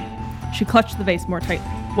the door. She clutched the vase more tightly,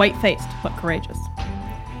 white-faced but courageous.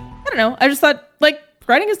 I don't know, I just thought,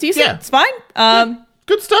 writing is decent, It's fine.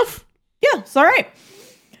 Good stuff. Yeah, it's all right.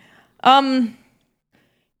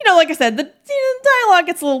 Like I said, the dialogue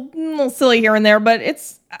gets a little silly here and there, but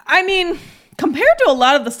compared to a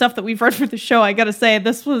lot of the stuff that we've read for the show, I gotta say,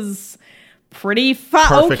 this was pretty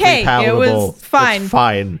okay. Palatable. It was fine. It's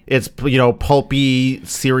fine. It's, pulpy,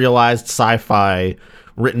 serialized sci-fi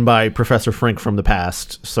written by Professor Frink from the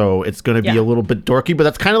past, so it's going to be a little bit dorky, but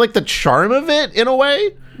that's kind of like the charm of it, in a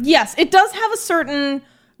way. Yes, it does have a certain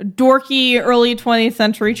dorky early 20th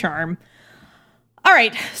century charm. All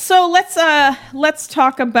right, so let's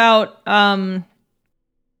talk about things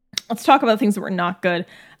that were not good.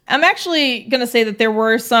 I'm actually going to say that there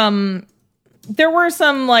were some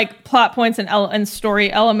plot points and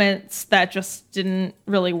story elements that just didn't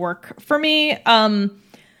really work for me.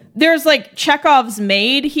 There's Chekhov's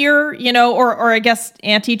maid here, or I guess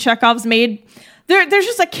anti-Chekhov's maid. There's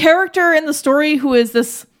just a character in the story who is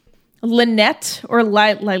this Lynette or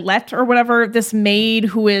Lilette or whatever, this maid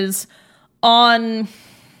who is on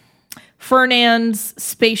Fernand's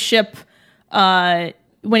spaceship when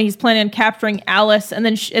he's planning on capturing Alice, and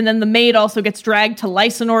then the maid also gets dragged to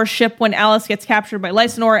Lysanor's ship when Alice gets captured by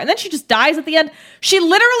Lysanor, and then she just dies at the end. She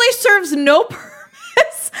literally serves no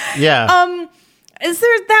purpose. Yeah.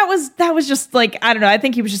 That was just I don't know. I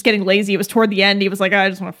think he was just getting lazy. It was toward the end. He was like, I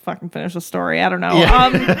just want to fucking finish the story. I don't know.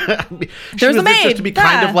 Yeah. There's a maid. Just to be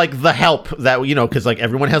kind of like the help that, because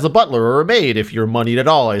everyone has a butler or a maid if you're moneyed at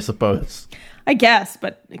all, I suppose. I guess,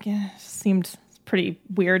 but it seemed pretty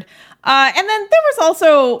weird. And then there was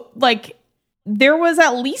also there was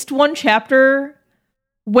at least one chapter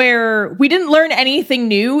where we didn't learn anything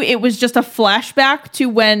new. It was just a flashback to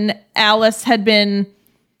when Alice had been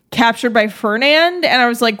captured by Fernand, and I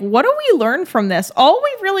was like, what do we learn from this? All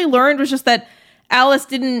we really learned was just that Alice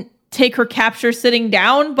didn't take her capture sitting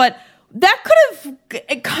down, but that could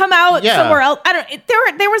have come out somewhere else. I don't.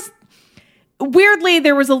 There was weirdly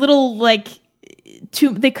there was a little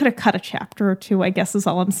they could have cut a chapter or two, I guess is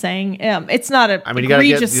all I'm saying. It's not a you gotta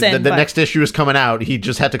egregious sin. The next issue is coming out. He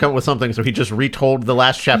just had to come up with something, so he just retold the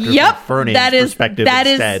last chapter from Fernand's perspective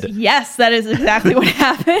instead. Yes, that is exactly what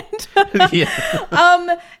happened.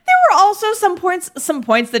 There were also some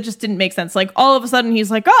points that just didn't make sense. All of a sudden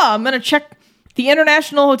he's like, oh, I'm going to check the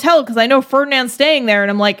International Hotel because I know Ferdinand's staying there.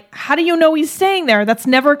 And I'm like, how do you know he's staying there? That's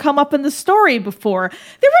never come up in the story before.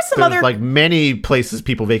 There were some other many places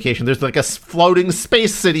people vacation. There's a floating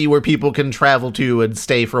space city where people can travel to and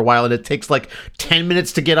stay for a while, and it takes 10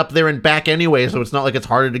 minutes to get up there and back anyway, so it's not like it's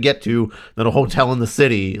harder to get to than a hotel in the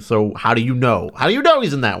city. So how do you know? How do you know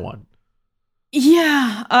he's in that one?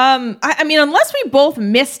 Yeah. I mean, unless we both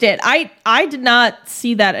missed it, I did not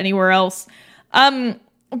see that anywhere else.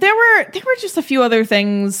 There were just a few other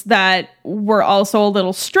things that were also a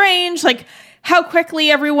little strange, how quickly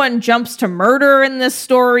everyone jumps to murder in this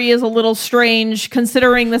story is a little strange,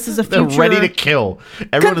 considering this is a future. They're ready to kill.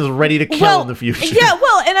 Everyone is ready to kill in the future. Yeah,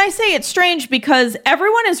 and I say it's strange because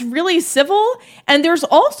everyone is really civil, and there's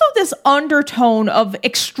also this undertone of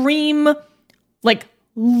extreme,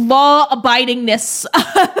 law-abidingness.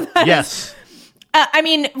 Yes.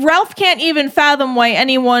 Ralph can't even fathom why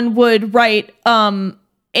anyone would write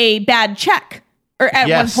a bad check or at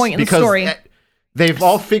one point in the story. They've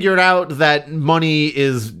all figured out that money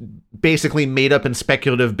is basically made up and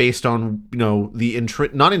speculative based on, the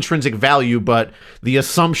not intrinsic value, but the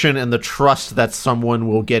assumption and the trust that someone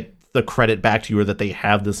will get the credit back to you or that they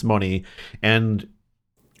have this money. And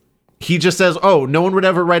he just says, oh, no one would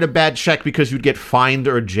ever write a bad check because you'd get fined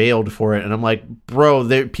or jailed for it. And I'm like,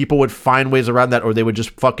 bro, people would find ways around that, or they would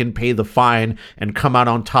just fucking pay the fine and come out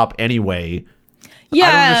on top anyway. Yeah.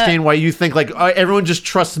 I don't understand why you think everyone just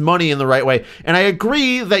trusts money in the right way. And I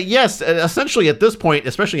agree that, yes, essentially at this point,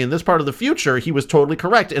 especially in this part of the future, he was totally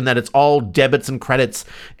correct in that it's all debits and credits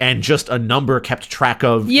and just a number kept track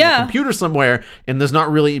of in a computer somewhere. And there's not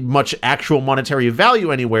really much actual monetary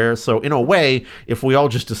value anywhere. So in a way, if we all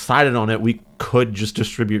just decided on it, we could just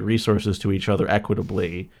distribute resources to each other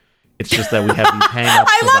equitably. It's just that we have these hang-ups.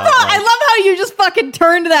 I love how you just fucking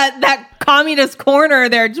turned that communist corner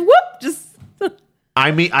there. Just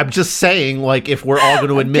I mean, I'm just saying, like, if we're all going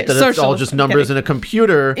to admit that it's all just numbers in a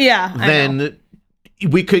computer, then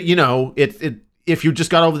we could, if you just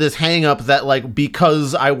got over this hang up that, like,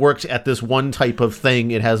 because I worked at this one type of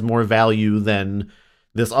thing, it has more value than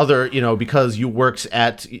this other, because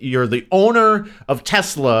you're the owner of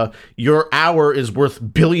Tesla, your hour is worth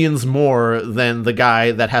billions more than the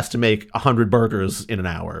guy that has to make 100 burgers in an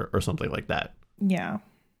hour or something like that. Yeah.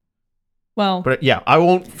 Well, but yeah, I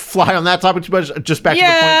won't fly on that topic too much. Just back to the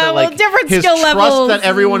point that, like, different his skill trust levels that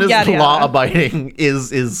everyone is yada, yada. law abiding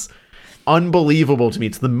is unbelievable to me.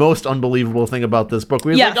 It's the most unbelievable thing about this book.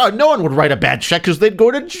 We're like, oh, no one would write a bad check because they'd go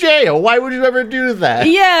to jail. Why would you ever do that?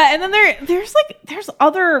 Yeah, and then there's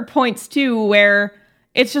other points too where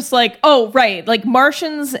it's just like, oh, right, like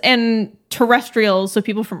Martians and terrestrials, so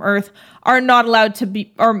people from Earth, are not allowed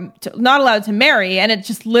to marry, and it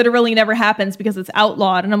just literally never happens because it's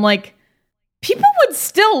outlawed. And I'm like, people would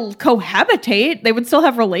still cohabitate. They would still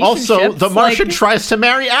have relationships. Also, the Martian tries to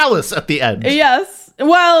marry Alice at the end. Yes.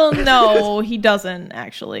 Well, no, he doesn't,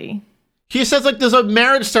 actually. He says, like, there's a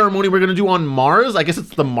marriage ceremony we're going to do on Mars. I guess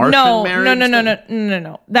it's the Martian marriage.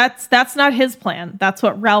 No. That's not his plan. That's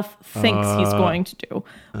what Ralph thinks he's going to do,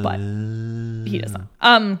 but he doesn't.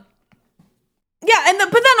 Yeah,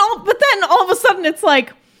 but then all of a sudden it's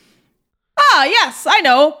like, yes, I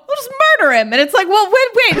know. We'll just murder him. And it's like, well,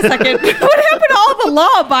 wait a second. What happened to all the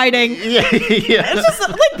law abiding? Yeah. It's just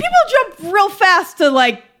like people jump real fast to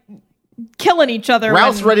like killing each other.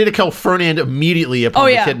 Ralph's ready to kill Fernand immediately upon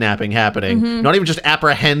the kidnapping happening. Not even just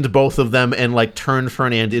apprehend both of them and like turn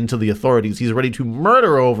Fernand into the authorities. He's ready to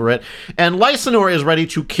murder over it. And Lysanor is ready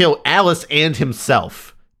to kill Alice and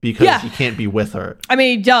himself because he can't be with her. I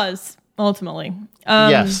mean, he does, ultimately.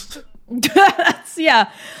 Yes.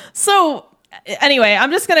 So anyway,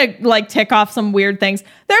 I'm just gonna like tick off some weird things.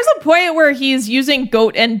 There's a point where he's using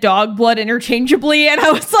goat and dog blood interchangeably, and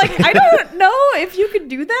I was like, I don't know if you could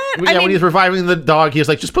do that. Yeah, when he's reviving the dog, he's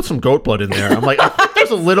like, just put some goat blood in there. I'm like, I think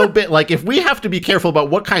there's a little bit, like, if we have to be careful about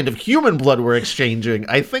what kind of human blood we're exchanging,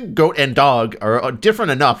 I think goat and dog are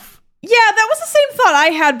different enough. Yeah, that was the same thought I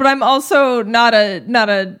had, but I'm also not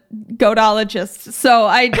a goatologist, so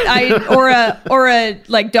I or a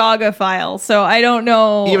like dogophile, so I don't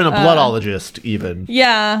know. Even a bloodologist, even.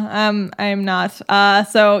 Yeah, I'm not.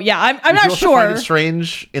 So yeah, I'm not sure. Find it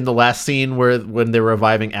strange in the last scene when they were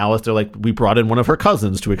reviving Alice, they're like, we brought in one of her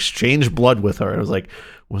cousins to exchange blood with her. And I was like,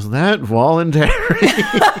 was that voluntary?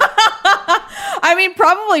 I mean,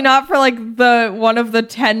 probably not for like one of the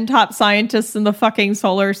 10 top scientists in the fucking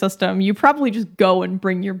solar system. You probably just go and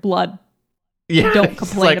bring your blood. Yeah, don't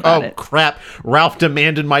complain about it. Oh crap! Ralph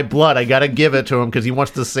demanded my blood. I gotta give it to him because he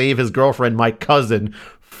wants to save his girlfriend, my cousin.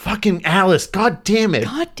 Fucking Alice! God damn it!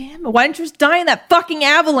 God damn it! Why didn't you just die in that fucking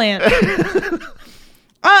avalanche? There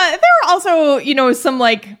are also, some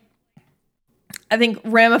like, I think,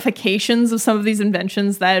 ramifications of some of these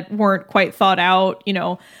inventions that weren't quite thought out.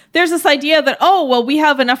 There's this idea that, we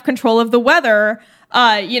have enough control of the weather.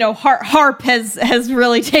 HARP has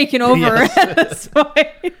really taken over at this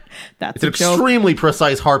point. That's it's an extremely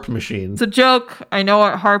precise HARP machine. It's a joke. I know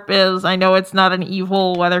what HARP is. I know it's not an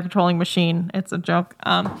evil weather controlling machine. It's a joke.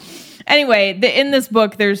 Anyway, in this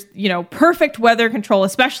book, there's, perfect weather control,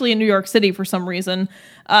 especially in New York City for some reason.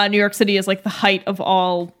 New York City is like the height of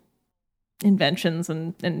all inventions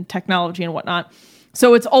and technology and whatnot.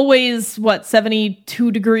 So it's always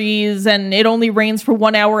 72 degrees, and it only rains for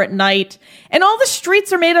 1 hour at night, and all the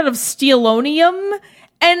streets are made out of steelonium,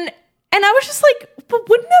 and I was just like, but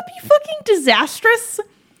wouldn't that be fucking disastrous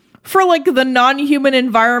for like the non-human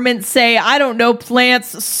environment? Say, I don't know,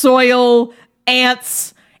 plants, soil,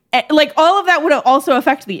 ants. Like all of that would also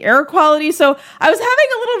affect the air quality. So I was having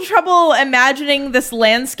a little trouble imagining this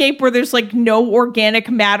landscape where there's like no organic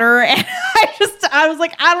matter. And I was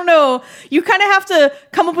like, I don't know. You kind of have to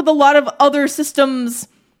come up with a lot of other systems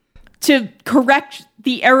to correct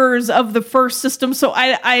the errors of the first system. So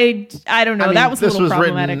I don't know. That was a little problematic. This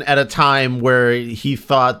was written at a time where he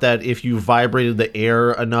thought that if you vibrated the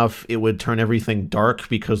air enough, it would turn everything dark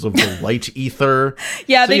because of the light ether.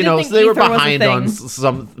 Yeah, so, they were behind on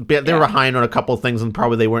they were behind on a couple of things, and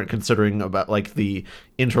probably they weren't considering about like the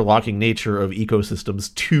interlocking nature of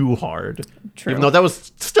ecosystems too hard. True. Even though that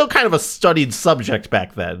was still kind of a studied subject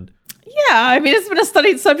back then. Yeah, I mean, it's been a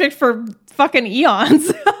studied subject for fucking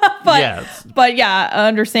eons. But yeah,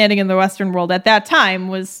 understanding in the Western world at that time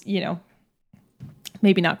was,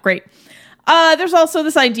 maybe not great. There's also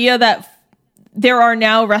this idea that there are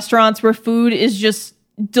now restaurants where food is just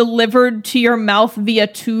delivered to your mouth via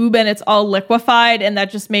tube and it's all liquefied, and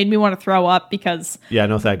that just made me want to throw up because Yeah,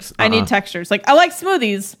 no thanks. I need textures. Like, I like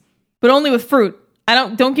smoothies, but only with fruit.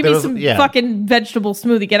 Don't give me some fucking vegetable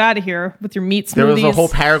smoothie. Get out of here with your meat smoothies. There was a whole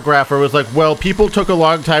paragraph where it was like, well, people took a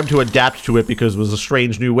long time to adapt to it because it was a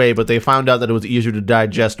strange new way, but they found out that it was easier to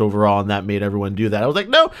digest overall, and that made everyone do that. I was like,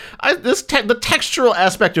 no, the textural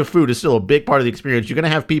aspect of food is still a big part of the experience. You're going to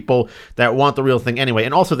have people that want the real thing anyway,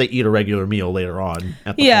 and also they eat a regular meal later on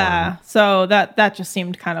at the farm. So that just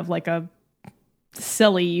seemed kind of like a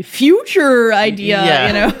silly future idea,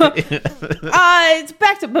 you know. It's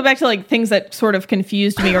back to like things that sort of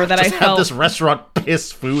confused me, or that just I felt have this restaurant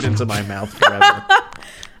piss food into my mouth forever.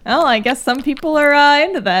 Well, I guess some people are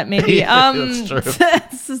into that. Maybe that's true.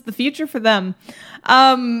 This is the future for them.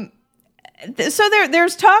 So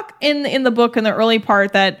there's talk in the book in the early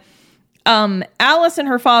part that Alice and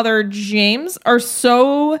her father James are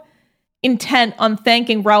so intent on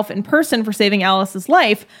thanking Ralph in person for saving Alice's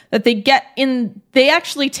life that they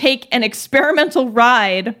actually take an experimental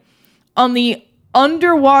ride on the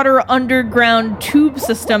underground tube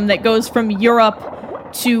system that goes from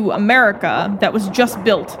Europe to America that was just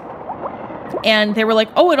built. And they were like,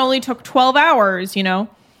 oh, it only took 12 hours, you know?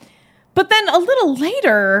 But then a little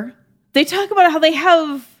later, they talk about how they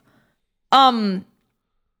have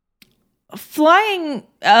flying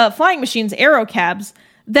machines, aerocabs,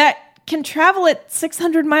 that can travel at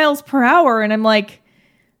 600 miles per hour. And I'm like,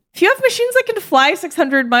 if you have machines that can fly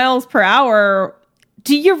 600 miles per hour,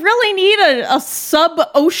 do you really need a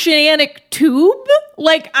sub-oceanic tube?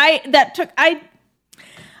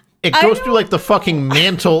 It goes through like the fucking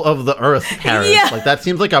mantle of the earth, Paris. Yeah. Like that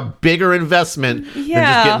seems like a bigger investment than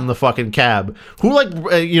just getting the fucking cab. Who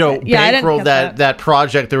bankrolled that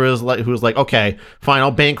project? There was like, who was like, okay, fine,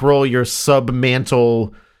 I'll bankroll your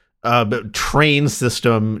sub-mantle train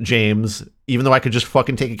system, James, even though I could just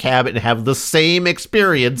fucking take a cab and have the same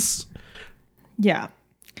experience. Yeah.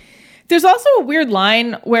 There's also a weird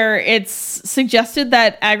line where it's suggested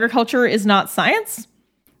that agriculture is not science.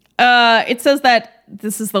 It says that,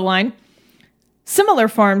 this is the line, similar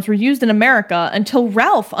farms were used in America until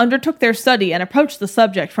Ralph undertook their study and approached the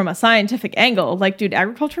subject from a scientific angle. Like, dude,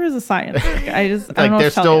 agriculture is a science. Like, I don't know they're what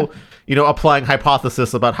to tell still, applying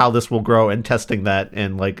hypothesis about how this will grow and testing that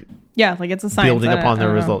and like, yeah, like it's a science. Building upon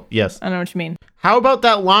their result. Yes. I know what you mean. How about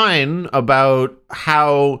that line about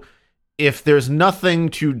how if there's nothing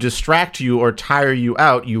to distract you or tire you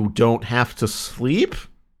out, you don't have to sleep?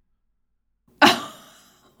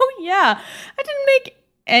 Oh, yeah. That didn't make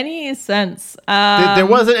any sense. There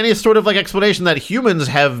wasn't any sort of like explanation that humans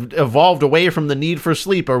have evolved away from the need for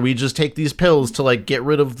sleep, or we just take these pills to like get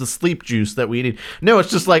rid of the sleep juice that we need. No, it's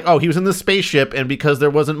just like, oh, he was in the spaceship, and because there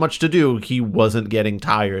wasn't much to do, he wasn't getting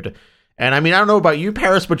tired. And I mean, I don't know about you,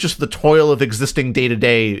 Paris, but just the toil of existing day to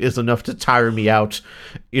day is enough to tire me out,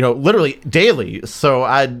 literally daily. So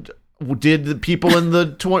did the people in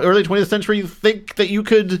the early 20th century think that you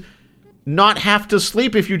could not have to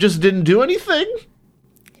sleep if you just didn't do anything?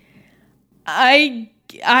 I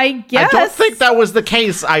guess. I don't think that was the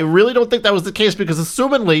case. I really don't think that was the case, because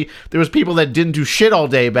assumingly there was people that didn't do shit all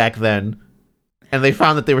day back then, and they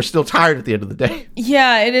found that they were still tired at the end of the day.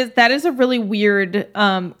 Yeah, it is. That is a really weird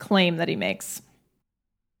claim that he makes.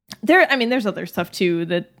 There's other stuff too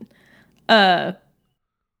that,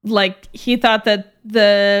 like he thought that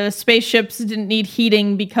the spaceships didn't need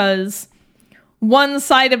heating because one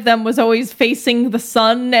side of them was always facing the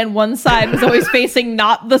sun and one side was always facing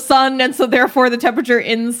not the sun, and so therefore the temperature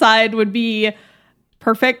inside would be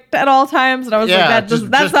perfect at all times. And I was like,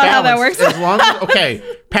 that's not how that works.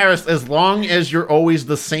 Paris, as long as you're always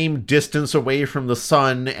the same distance away from the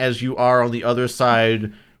sun as you are on the other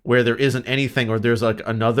side where there isn't anything, or there's like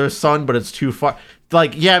another sun but it's too far,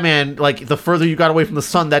 like, yeah, man, like the further you got away from the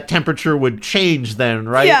sun, that temperature would change then,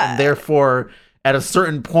 right? Yeah. And therefore at a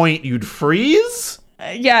certain point you'd freeze.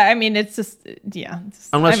 It's just,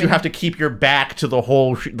 Unless you have to keep your back to the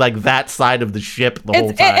whole, that side of the ship the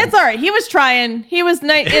whole time. It's all right. He was trying. It was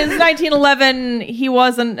 1911. He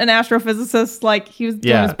was an astrophysicist. Like, he was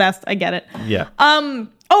doing his best. I get it. Yeah.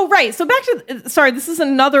 Oh, right. So back to, this is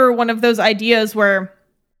another one of those ideas where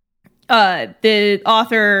the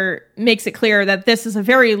author makes it clear that this is a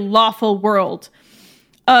very lawful world.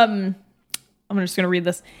 I'm just going to read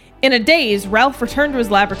this. In a daze, Ralph returned to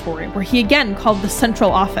his laboratory, where he again called the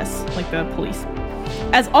central office, like the police.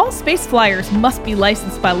 As all space flyers must be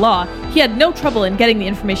licensed by law, he had no trouble in getting the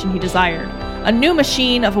information he desired. A new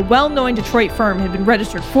machine of a well-known Detroit firm had been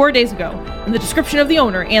registered 4 days ago, and the description of the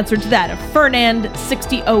owner answered to that of Fernand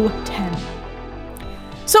 60010.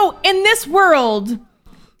 So, in this world,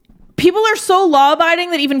 people are so law-abiding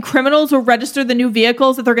that even criminals will register the new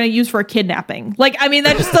vehicles that they're going to use for a kidnapping. Like, I mean,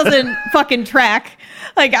 that just doesn't fucking track.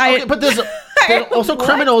 Like, but there's also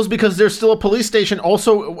criminals, because there's still a police station.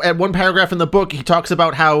 Also, at one paragraph in the book, he talks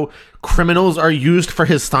about how criminals are used for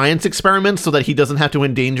his science experiments so that he doesn't have to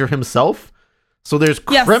endanger himself. So there's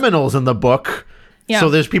criminals in the book. Yeah. So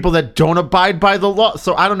there's people that don't abide by the law.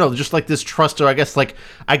 So I don't know, just like this trust, or I guess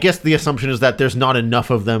the assumption is that there's not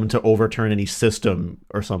enough of them to overturn any system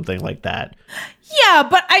or something like that. Yeah,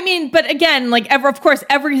 but I mean, but again, like of course,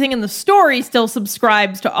 everything in the story still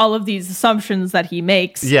subscribes to all of these assumptions that he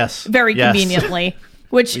makes. Yes. Very conveniently,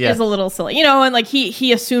 which is a little silly, you know, and like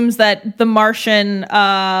he assumes that the Martian,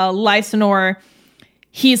 Lysanor,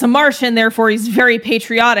 he's a Martian, therefore he's very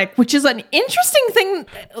patriotic, which is an interesting thing,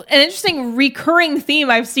 an interesting recurring theme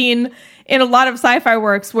I've seen in a lot of sci-fi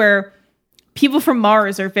works where people from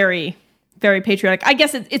Mars are very, very patriotic. I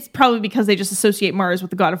guess it's probably because they just associate Mars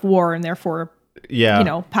with the god of war and therefore, you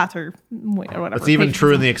know, pater or whatever. It's even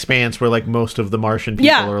true in The Expanse, where like most of the Martian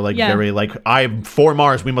people are like very like, I'm for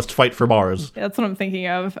Mars, we must fight for Mars. That's what I'm thinking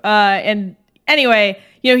of. And anyway,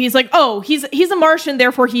 you know, he's like, oh, he's a Martian,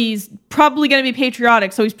 therefore he's probably going to be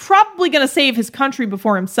patriotic. So he's probably going to save his country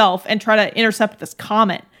before himself and try to intercept this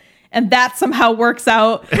comet. And that somehow works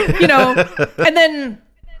out, you know. And then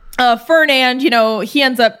Fernand, you know, he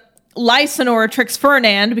ends up, Lysanor tricks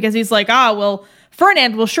Fernand because he's like, well,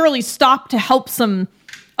 Fernand will surely stop to help some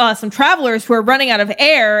travelers who are running out of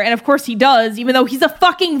air. And of course he does, even though he's a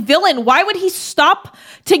fucking villain. Why would he stop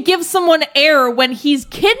to give someone air when he's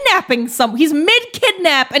kidnapping he's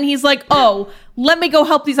mid-kidnap and he's like, oh, let me go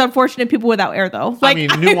help these unfortunate people without air, though. Like, I mean,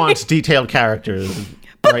 nuanced, detailed characters.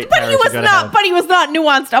 But he was not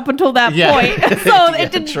nuanced up until that point. So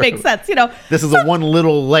it didn't make sense, you know. This is the one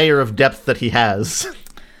little layer of depth that he has.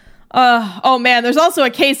 Oh man, there's also a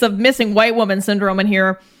case of missing white woman syndrome in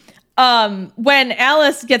here. When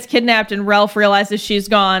Alice gets kidnapped and Ralph realizes she's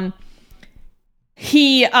gone,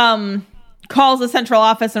 he calls the central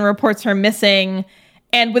office and reports her missing.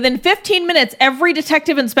 And within 15 minutes, every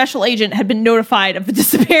detective and special agent had been notified of the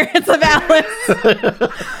disappearance of Alice.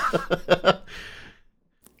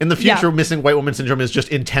 In the future, missing white woman syndrome is just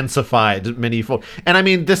intensified many-fold. And I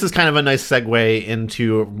mean, this is kind of a nice segue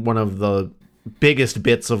into one of the biggest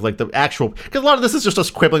bits of like the actual, because a lot of this is just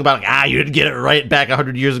us quibbling about like, you didn't get it right back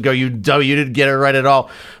 100 years ago, you didn't get it right at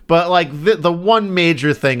all. But like the one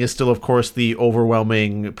major thing is still, of course, the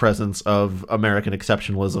overwhelming presence of American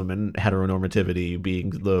exceptionalism and heteronormativity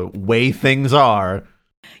being the way things are.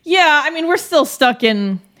 Yeah, I mean, we're still stuck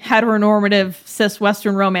in heteronormative cis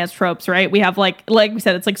Western romance tropes, right? We have like we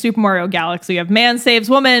said, it's like Super Mario Galaxy. You have man saves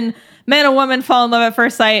woman, man and woman fall in love at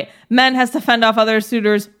first sight, man has to fend off other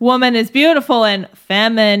suitors, woman is beautiful and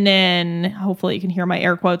feminine. Hopefully you can hear my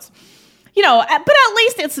air quotes. You know, but at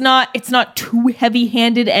least it's not too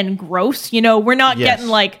heavy-handed and gross. You know, we're not getting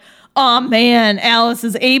like, oh man, Alice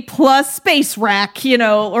is A+ space rack, you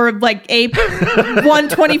know, or like A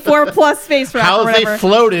 124 plus space rack. How they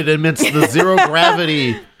floated amidst the zero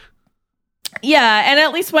gravity. Yeah, and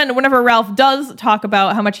at least whenever Ralph does talk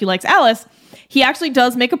about how much he likes Alice, he actually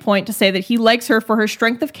does make a point to say that he likes her for her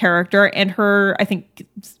strength of character and her, I think,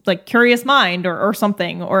 like curious mind or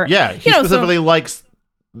something. Or yeah, he specifically likes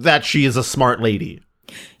that she is a smart lady.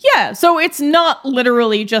 Yeah, so it's not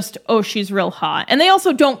literally just, oh, she's real hot. And they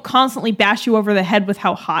also don't constantly bash you over the head with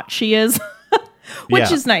how hot she is,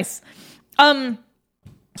 which is nice.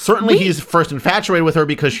 Certainly he's first infatuated with her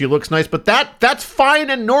because she looks nice, but that's fine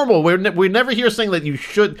and normal. We never hear saying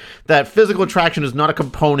that that physical attraction is not a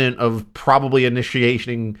component of probably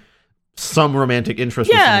initiating some romantic interest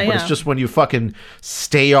with someone, but it's just when you fucking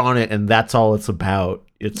stay on it and that's all it's about.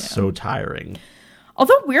 It's so tiring.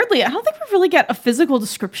 Although weirdly, I don't think we really get a physical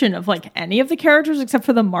description of like any of the characters except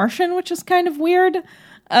for the Martian, which is kind of weird.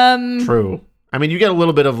 True. I mean, you get a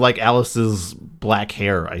little bit of like Alice's black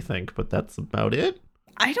hair, I think, but that's about it.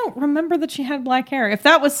 I don't remember that she had black hair. If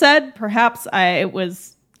that was said, perhaps it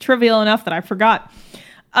was trivial enough that I forgot.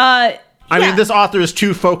 I mean, this author is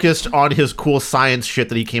too focused on his cool science shit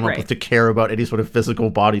that he came up with to care about any sort of physical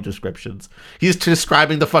body descriptions. He's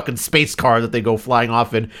describing the fucking space car that they go flying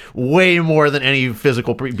off in way more than any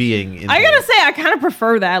physical being. I gotta say, I kind of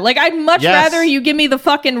prefer that. Like, I'd much rather you give me the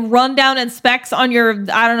fucking rundown and specs on your,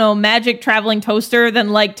 I don't know, magic traveling toaster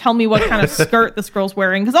than, like, tell me what kind of skirt this girl's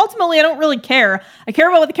wearing. Because ultimately, I don't really care. I care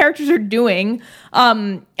about what the characters are doing.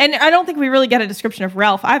 And I don't think we really get a description of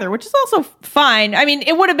Ralph either, which is also fine. I mean,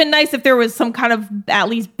 it would have been nice if there was some kind of at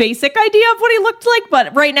least basic idea of what he looked like,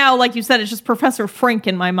 but right now, like you said, it's just Professor Frink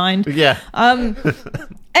in my mind. Yeah.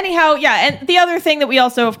 Anyhow, and the other thing that we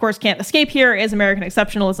also, of course, can't escape here is American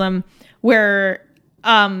exceptionalism, where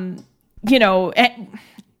nothing.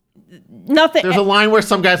 There's a line where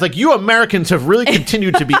some guy's like, "You Americans have really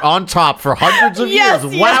continued to be on top for hundreds of years.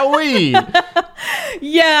 Wowee!"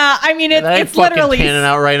 Yeah, I mean, it's literally panning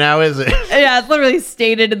out right now, is it? Yeah, it's literally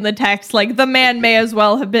stated in the text. Like, the man may as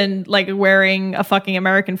well have been like wearing a fucking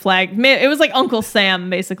American flag. It was like Uncle Sam,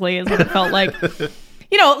 basically, is what it felt like.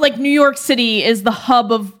 Like New York City is the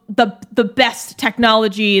hub of the best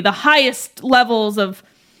technology, the highest levels of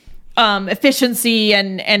efficiency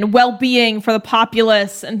and well-being for the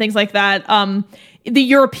populace and things like that. The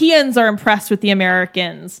Europeans are impressed with the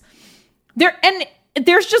Americans.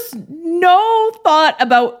 There's just no thought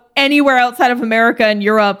about anywhere outside of America and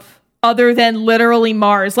Europe other than literally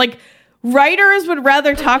Mars. Like, writers would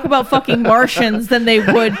rather talk about fucking Martians than they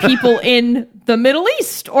would people in the Middle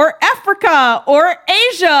East or Africa or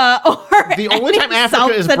Asia or the only time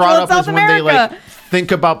Africa is brought up is when they like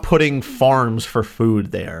think about putting farms for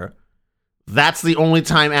food there. That's the only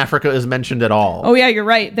time Africa is mentioned at all. Oh yeah, you're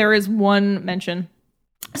right. There is one mention.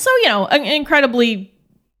 So, incredibly,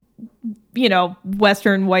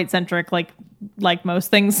 Western white centric, like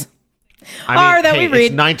most things we read.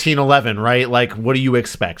 It's 1911, right? Like, what do you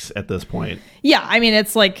expect at this point? Yeah, I mean,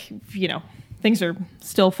 it's like, things are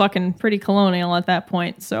still fucking pretty colonial at that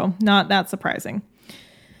point, so not that surprising.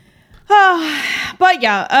 But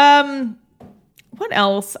yeah, what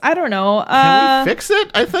else? I don't know. Can we fix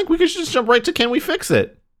it? I think we could just jump right to can we fix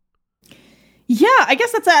it? Yeah, I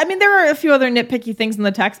guess that's it. I mean, there are a few other nitpicky things in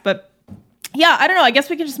the text, but yeah, I don't know. I guess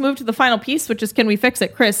we can just move to the final piece, which is can we fix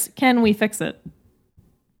it? Chris, can we fix it?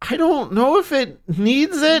 I don't know if it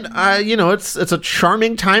needs it. It's a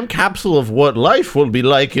charming time capsule of what life will be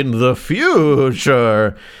like in the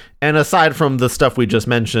future. And aside from the stuff we just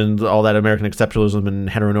mentioned, all that American exceptionalism and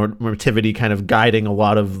heteronormativity kind of guiding a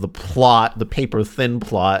lot of the plot, the paper-thin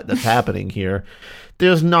plot that's happening here,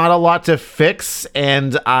 there's not a lot to fix.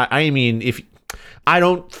 And I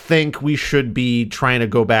don't think we should be trying to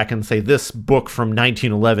go back and say this book from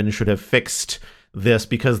 1911 should have fixed this,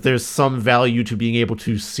 because there's some value to being able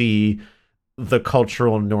to see the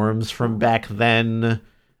cultural norms from back then.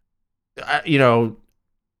 I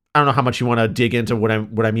don't know how much you want to dig into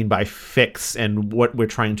what I mean by fix and what we're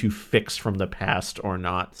trying to fix from the past or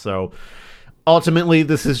not. So ultimately,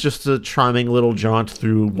 this is just a charming little jaunt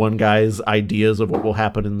through one guy's ideas of what will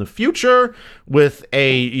happen in the future with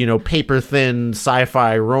a, paper thin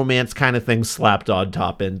sci-fi romance kind of thing slapped on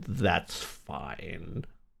top, and that's fine.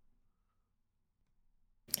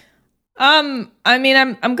 I mean,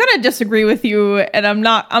 I'm going to disagree with you, and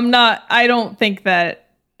I don't think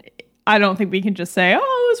we can just say, oh,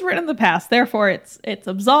 it was written in the past, therefore it's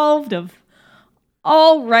absolved of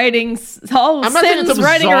all writings, all sins,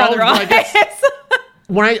 writing or otherwise.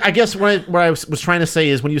 I guess what I was trying to say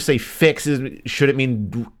is, when you say fix, should it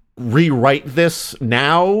mean rewrite this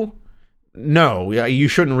now? No, you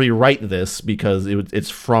shouldn't rewrite this because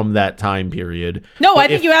it's from that time period. No, I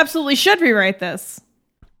think you absolutely should rewrite this.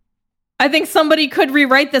 I think somebody could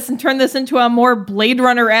rewrite this and turn this into a more Blade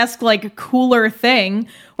Runner-esque, like, cooler thing,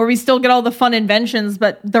 where we still get all the fun inventions,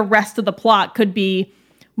 but the rest of the plot could be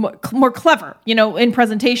more clever, in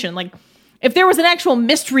presentation. Like, if there was an actual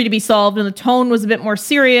mystery to be solved and the tone was a bit more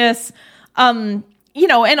serious, and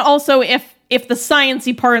also if the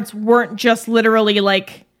sciencey parts weren't just literally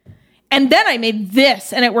like, and then I made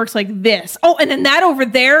this, and it works like this. Oh, and then that over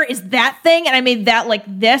there is that thing, and I made that like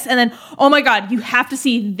this. And then, oh my God, you have to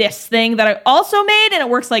see this thing that I also made, and it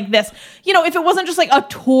works like this. If it wasn't just like a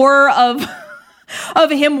tour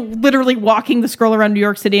of him literally walking the scroll around New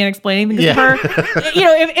York City and explaining things to her.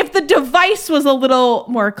 If the device was a little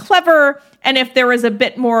more clever, and if there was a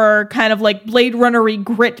bit more kind of like Blade Runner-y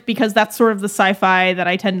grit, because that's sort of the sci-fi that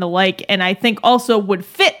I tend to like, and I think also would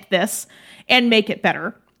fit this and make it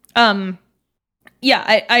better. I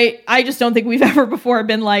just don't think we've ever before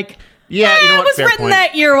been like, it was written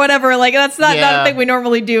that year or whatever. Like, that's not a thing we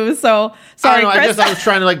normally do. So sorry, Chris. I was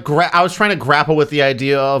trying to I was trying to grapple with the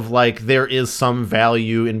idea of like, there is some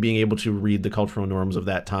value in being able to read the cultural norms of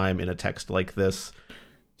that time in a text like this.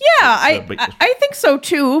 Yeah, I think so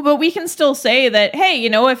too. But we can still say that, hey,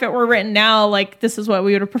 if it were written now, like, this is what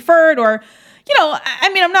we would have preferred, or.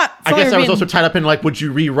 I'm not. I guess I was also tied up in like, would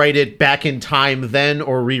you rewrite it back in time then,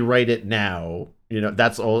 or rewrite it now?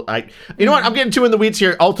 That's all. You know what? I'm getting too in the weeds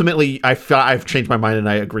here. Ultimately, I've changed my mind, and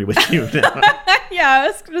I agree with you now. Yeah, I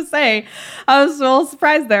was gonna say, I was a little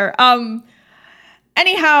surprised there.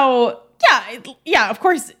 Anyhow, yeah. Of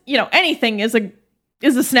course, anything is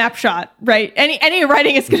a snapshot, right? Any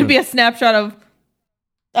writing is going to be a snapshot of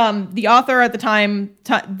the author at the time,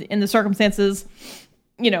 in the circumstances,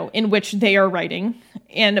 in which they are writing.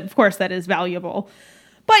 And of course that is valuable.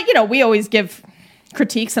 But, we always give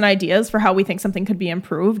critiques and ideas for how we think something could be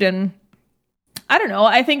improved. And I don't know.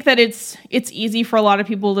 I think that it's easy for a lot of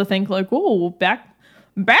people to think like, oh, back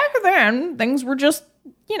then things were just,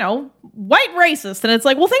 white and racist. And it's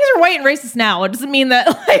like, well, things are white and racist now. It doesn't mean that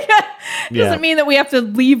doesn't mean that we have to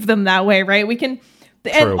leave them that way, right? We can.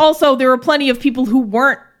 True. And also there were plenty of people who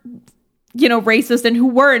weren't, racist and who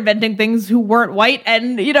were inventing things who weren't white.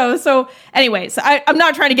 And, so anyways, I'm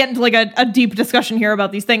not trying to get into like a deep discussion here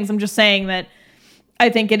about these things. I'm just saying that I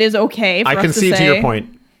think it is okay for us to say. I concede to your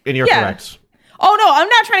point, and you're correct. Oh no, I'm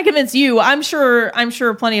not trying to convince you. I'm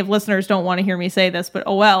sure plenty of listeners don't want to hear me say this, but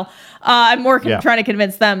oh well. I'm more trying to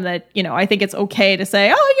convince them that, I think it's okay to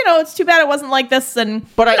say, oh, it's too bad it wasn't like this.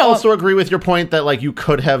 But I also agree with your point that like you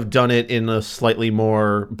could have done it in a slightly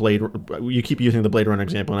more you keep using the Blade Runner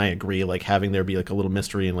example, and I agree, like having there be like a little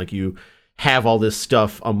mystery and like you have all this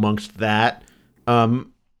stuff amongst that.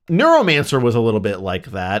 Neuromancer was a little bit like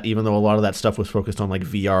that, even though a lot of that stuff was focused on like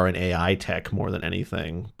VR and AI tech more than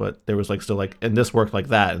anything. But there was like still like, and this worked like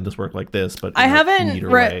that, and this worked like this. But I haven't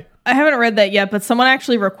read that yet. But someone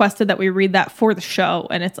actually requested that we read that for the show,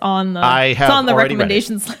 and it's on the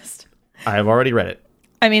recommendations list. I have already read it.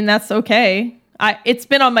 I mean, that's okay. It's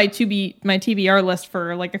been on my TBR list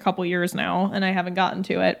for like a couple years now, and I haven't gotten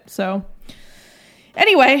to it. So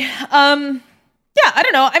anyway, yeah, I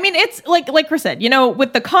don't know. I mean, it's like Chris said,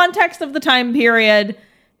 with the context of the time period,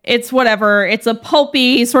 it's whatever. It's a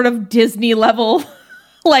pulpy sort of Disney level,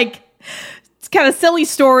 like it's kind of silly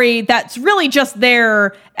story that's really just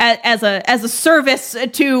there as a service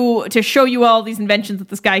to show you all these inventions that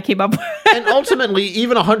this guy came up with. And ultimately,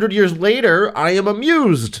 even 100 years later, I am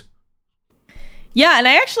amused. Yeah, and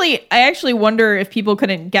I actually wonder if people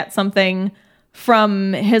couldn't get something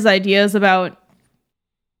from his ideas about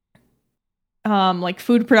like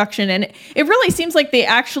food production. And it really seems like they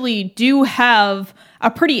actually do have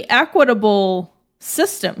a pretty equitable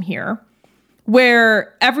system here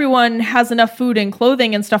where everyone has enough food and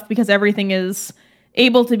clothing and stuff because everything is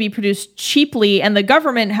able to be produced cheaply and the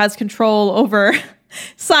government has control over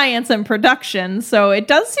science and production. So it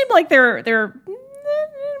does seem like they're a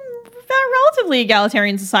relatively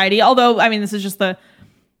egalitarian society, although I mean this is just the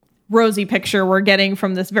rosy picture we're getting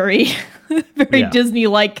from this very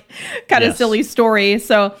Disney-like kind of silly story.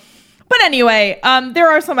 So, but anyway, there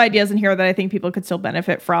are some ideas in here that I think people could still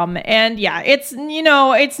benefit from. And yeah, it's,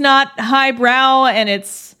 it's not highbrow and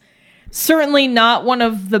it's certainly not one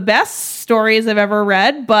of the best stories I've ever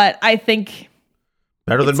read, but I think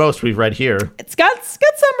better than most we've read here. It's got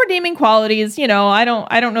some redeeming qualities. I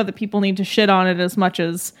don't know that people need to shit on it as much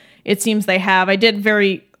as it seems they have. I did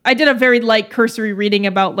a very light cursory reading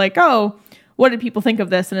about like, oh, what did people think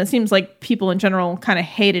of this? And it seems like people in general kind of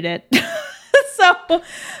hated it. So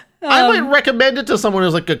I might recommend it to someone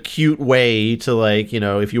who's like a cute way to like,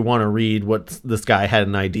 if you want to read what this guy had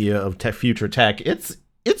an idea of future tech, it's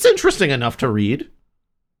interesting enough to read.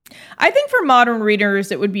 I think for modern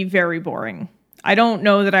readers, it would be very boring. I don't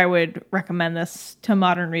know that I would recommend this to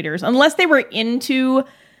modern readers unless they were into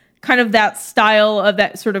kind of that style of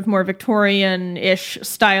that sort of more Victorian-ish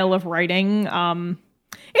style of writing.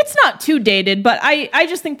 It's not too dated, but I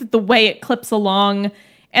just think that the way it clips along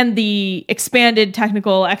and the expanded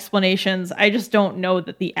technical explanations, I just don't know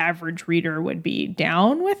that the average reader would be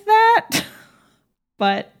down with that.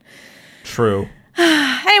 But true.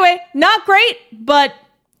 Anyway, not great, but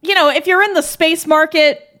if you're in the space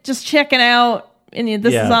market, just checking out, and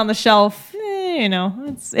this is on the shelf,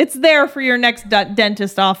 it's there for your next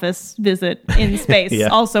dentist office visit in space. Yeah.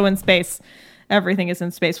 Also in space. Everything is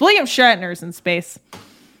in space. William Shatner's in space.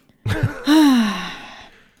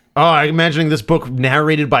 Oh, I'm imagining this book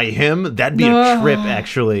narrated by him. That'd be a trip,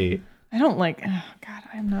 actually. I don't like... Oh, God,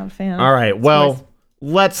 I'm not a fan. All right, well,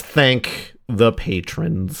 let's thank the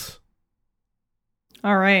patrons.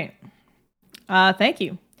 All right. Thank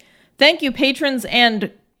you. Thank you, patrons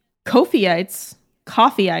and Ko-fi-ites.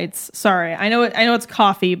 Coffee-ites. Sorry. I know it's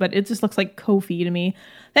coffee, but it just looks like Ko-fi to me.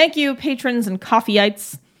 Thank you, patrons and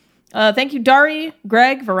Coffee-ites. Thank you, Dari,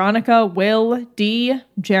 Greg, Veronica, Will, Dee,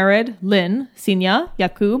 Jared, Lynn, Sinya,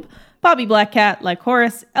 Yakub, Bobby Blackcat,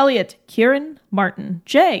 Lycoris, Elliot, Kieran, Martin,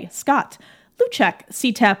 Jay, Scott, Luchek,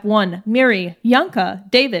 CTAP1, Miri, Yanka,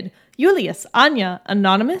 David, Julius, Anya,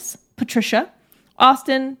 Anonymous, Patricia,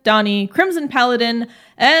 Austin, Donnie, Crimson Paladin,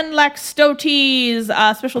 and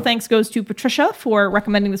Laxtotes. Special thanks goes to Patricia for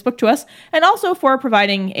recommending this book to us, and also for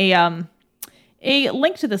providing a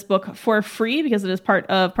link to this book for free because it is part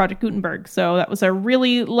of Project Gutenberg. So that was a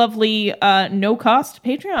really lovely no-cost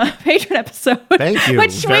patron episode. Thank you,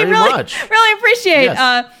 which very we really much. Really appreciate.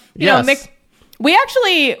 Yes. You know, Mick,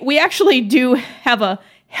 we actually do have a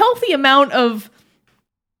healthy amount of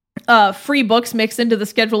free books mixed into the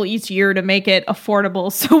schedule each year to make it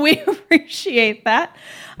affordable. So we appreciate that.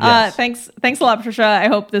 Yes. Thanks a lot, Patricia. I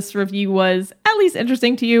hope this review was at least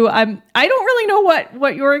interesting to you. I don't really know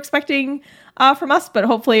what you're expecting from us, but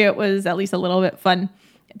hopefully it was at least a little bit fun.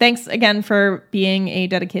 Thanks again for being a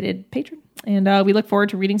dedicated patron, and we look forward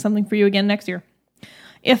to reading something for you again next year.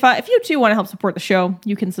 If you too want to help support the show,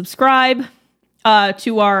 you can subscribe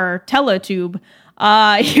to our Teletube.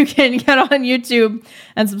 You can get on YouTube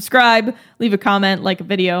and subscribe, leave a comment, like a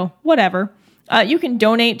video, whatever. You can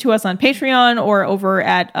donate to us on Patreon or over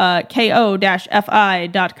at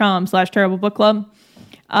ko-fi.com/terriblebookclub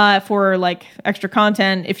for like extra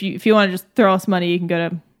content. If you want to just throw us money, you can go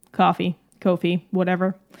to Ko-fi,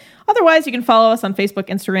 whatever. Otherwise, you can follow us on Facebook,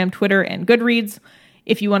 Instagram, Twitter, and Goodreads.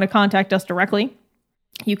 If you want to contact us directly,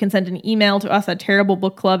 you can send an email to us at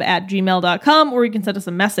terriblebookclub@gmail.com, or you can send us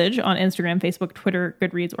a message on Instagram, Facebook, Twitter,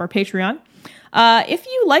 Goodreads, or Patreon. If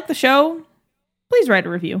you like the show, please write a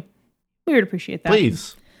review. We would appreciate that.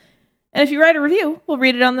 Please. And if you write a review, we'll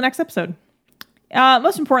read it on the next episode.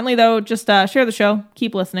 Most importantly, though, just share the show.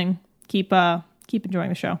 Keep listening. Keep enjoying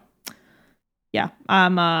the show. Yeah,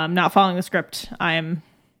 I'm not following the script. I'm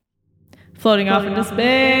floating off into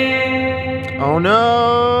space. Oh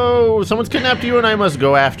no! Someone's kidnapped you and I must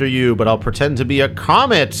go after you, but I'll pretend to be a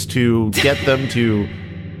comet to get them to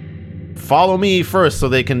follow me first so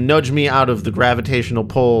they can nudge me out of the gravitational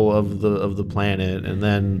pull of the planet, and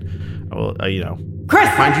then I will, Chris!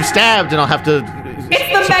 find you stabbed, and I'll have to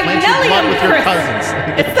It's the Magnelium, with your Chris! cousins.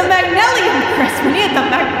 It's the Magnelium, Chris! We need the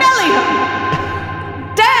Magnelium!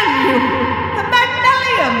 Damn you! The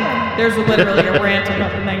Magnelium! There's literally a rant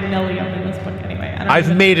about the Magnelium in this book anyway.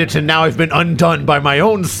 I've made it, and now I've been undone by my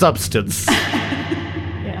own substance.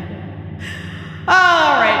 Yeah.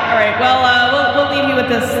 All right. Well, we'll leave you with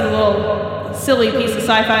this little silly piece of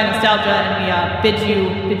sci-fi nostalgia, and we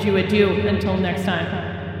bid you adieu until next time.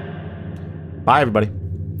 Bye, everybody.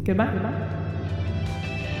 Goodbye.